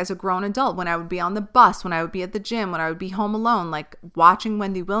alone, like as a grown adult, when I would be on the bus, when I would be at the gym, when I would be home alone, like watching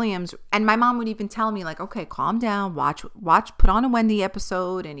Wendy Williams. And my mom would even tell me like, okay, calm down, watch, put on a Wendy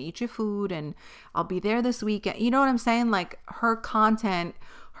episode and eat your food. And I'll be there this weekend. You know what I'm saying? Like, her content,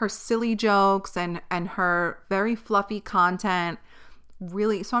 her silly jokes and her very fluffy content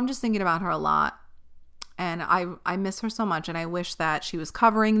really. So I'm just thinking about her a lot. And I miss her so much. And I wish that she was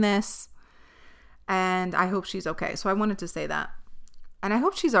covering this. And I hope she's okay. So I wanted to say that. And I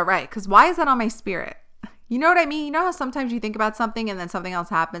hope she's all right, because why is that on my spirit? You know what I mean? You know how sometimes you think about something and then something else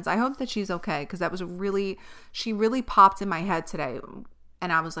happens? I hope that she's okay, because that was she really popped in my head today.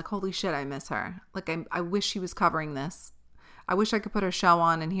 And I was like, holy shit, I miss her. Like, I wish she was covering this. I wish I could put her show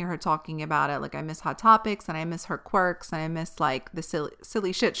on and hear her talking about it. Like, I miss Hot Topics, and I miss her quirks, and I miss like the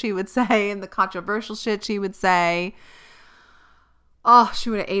silly shit she would say and the controversial shit she would say. Oh, she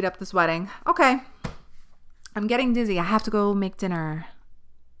would have ate up this wedding. Okay. I'm getting dizzy. I have to go make dinner.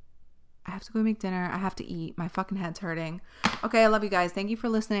 I have to eat. My fucking head's hurting. Okay, I love you guys. Thank you for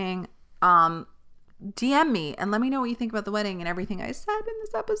listening. DM me and let me know what you think about the wedding and everything I said in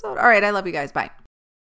this episode. All right, I love you guys. Bye.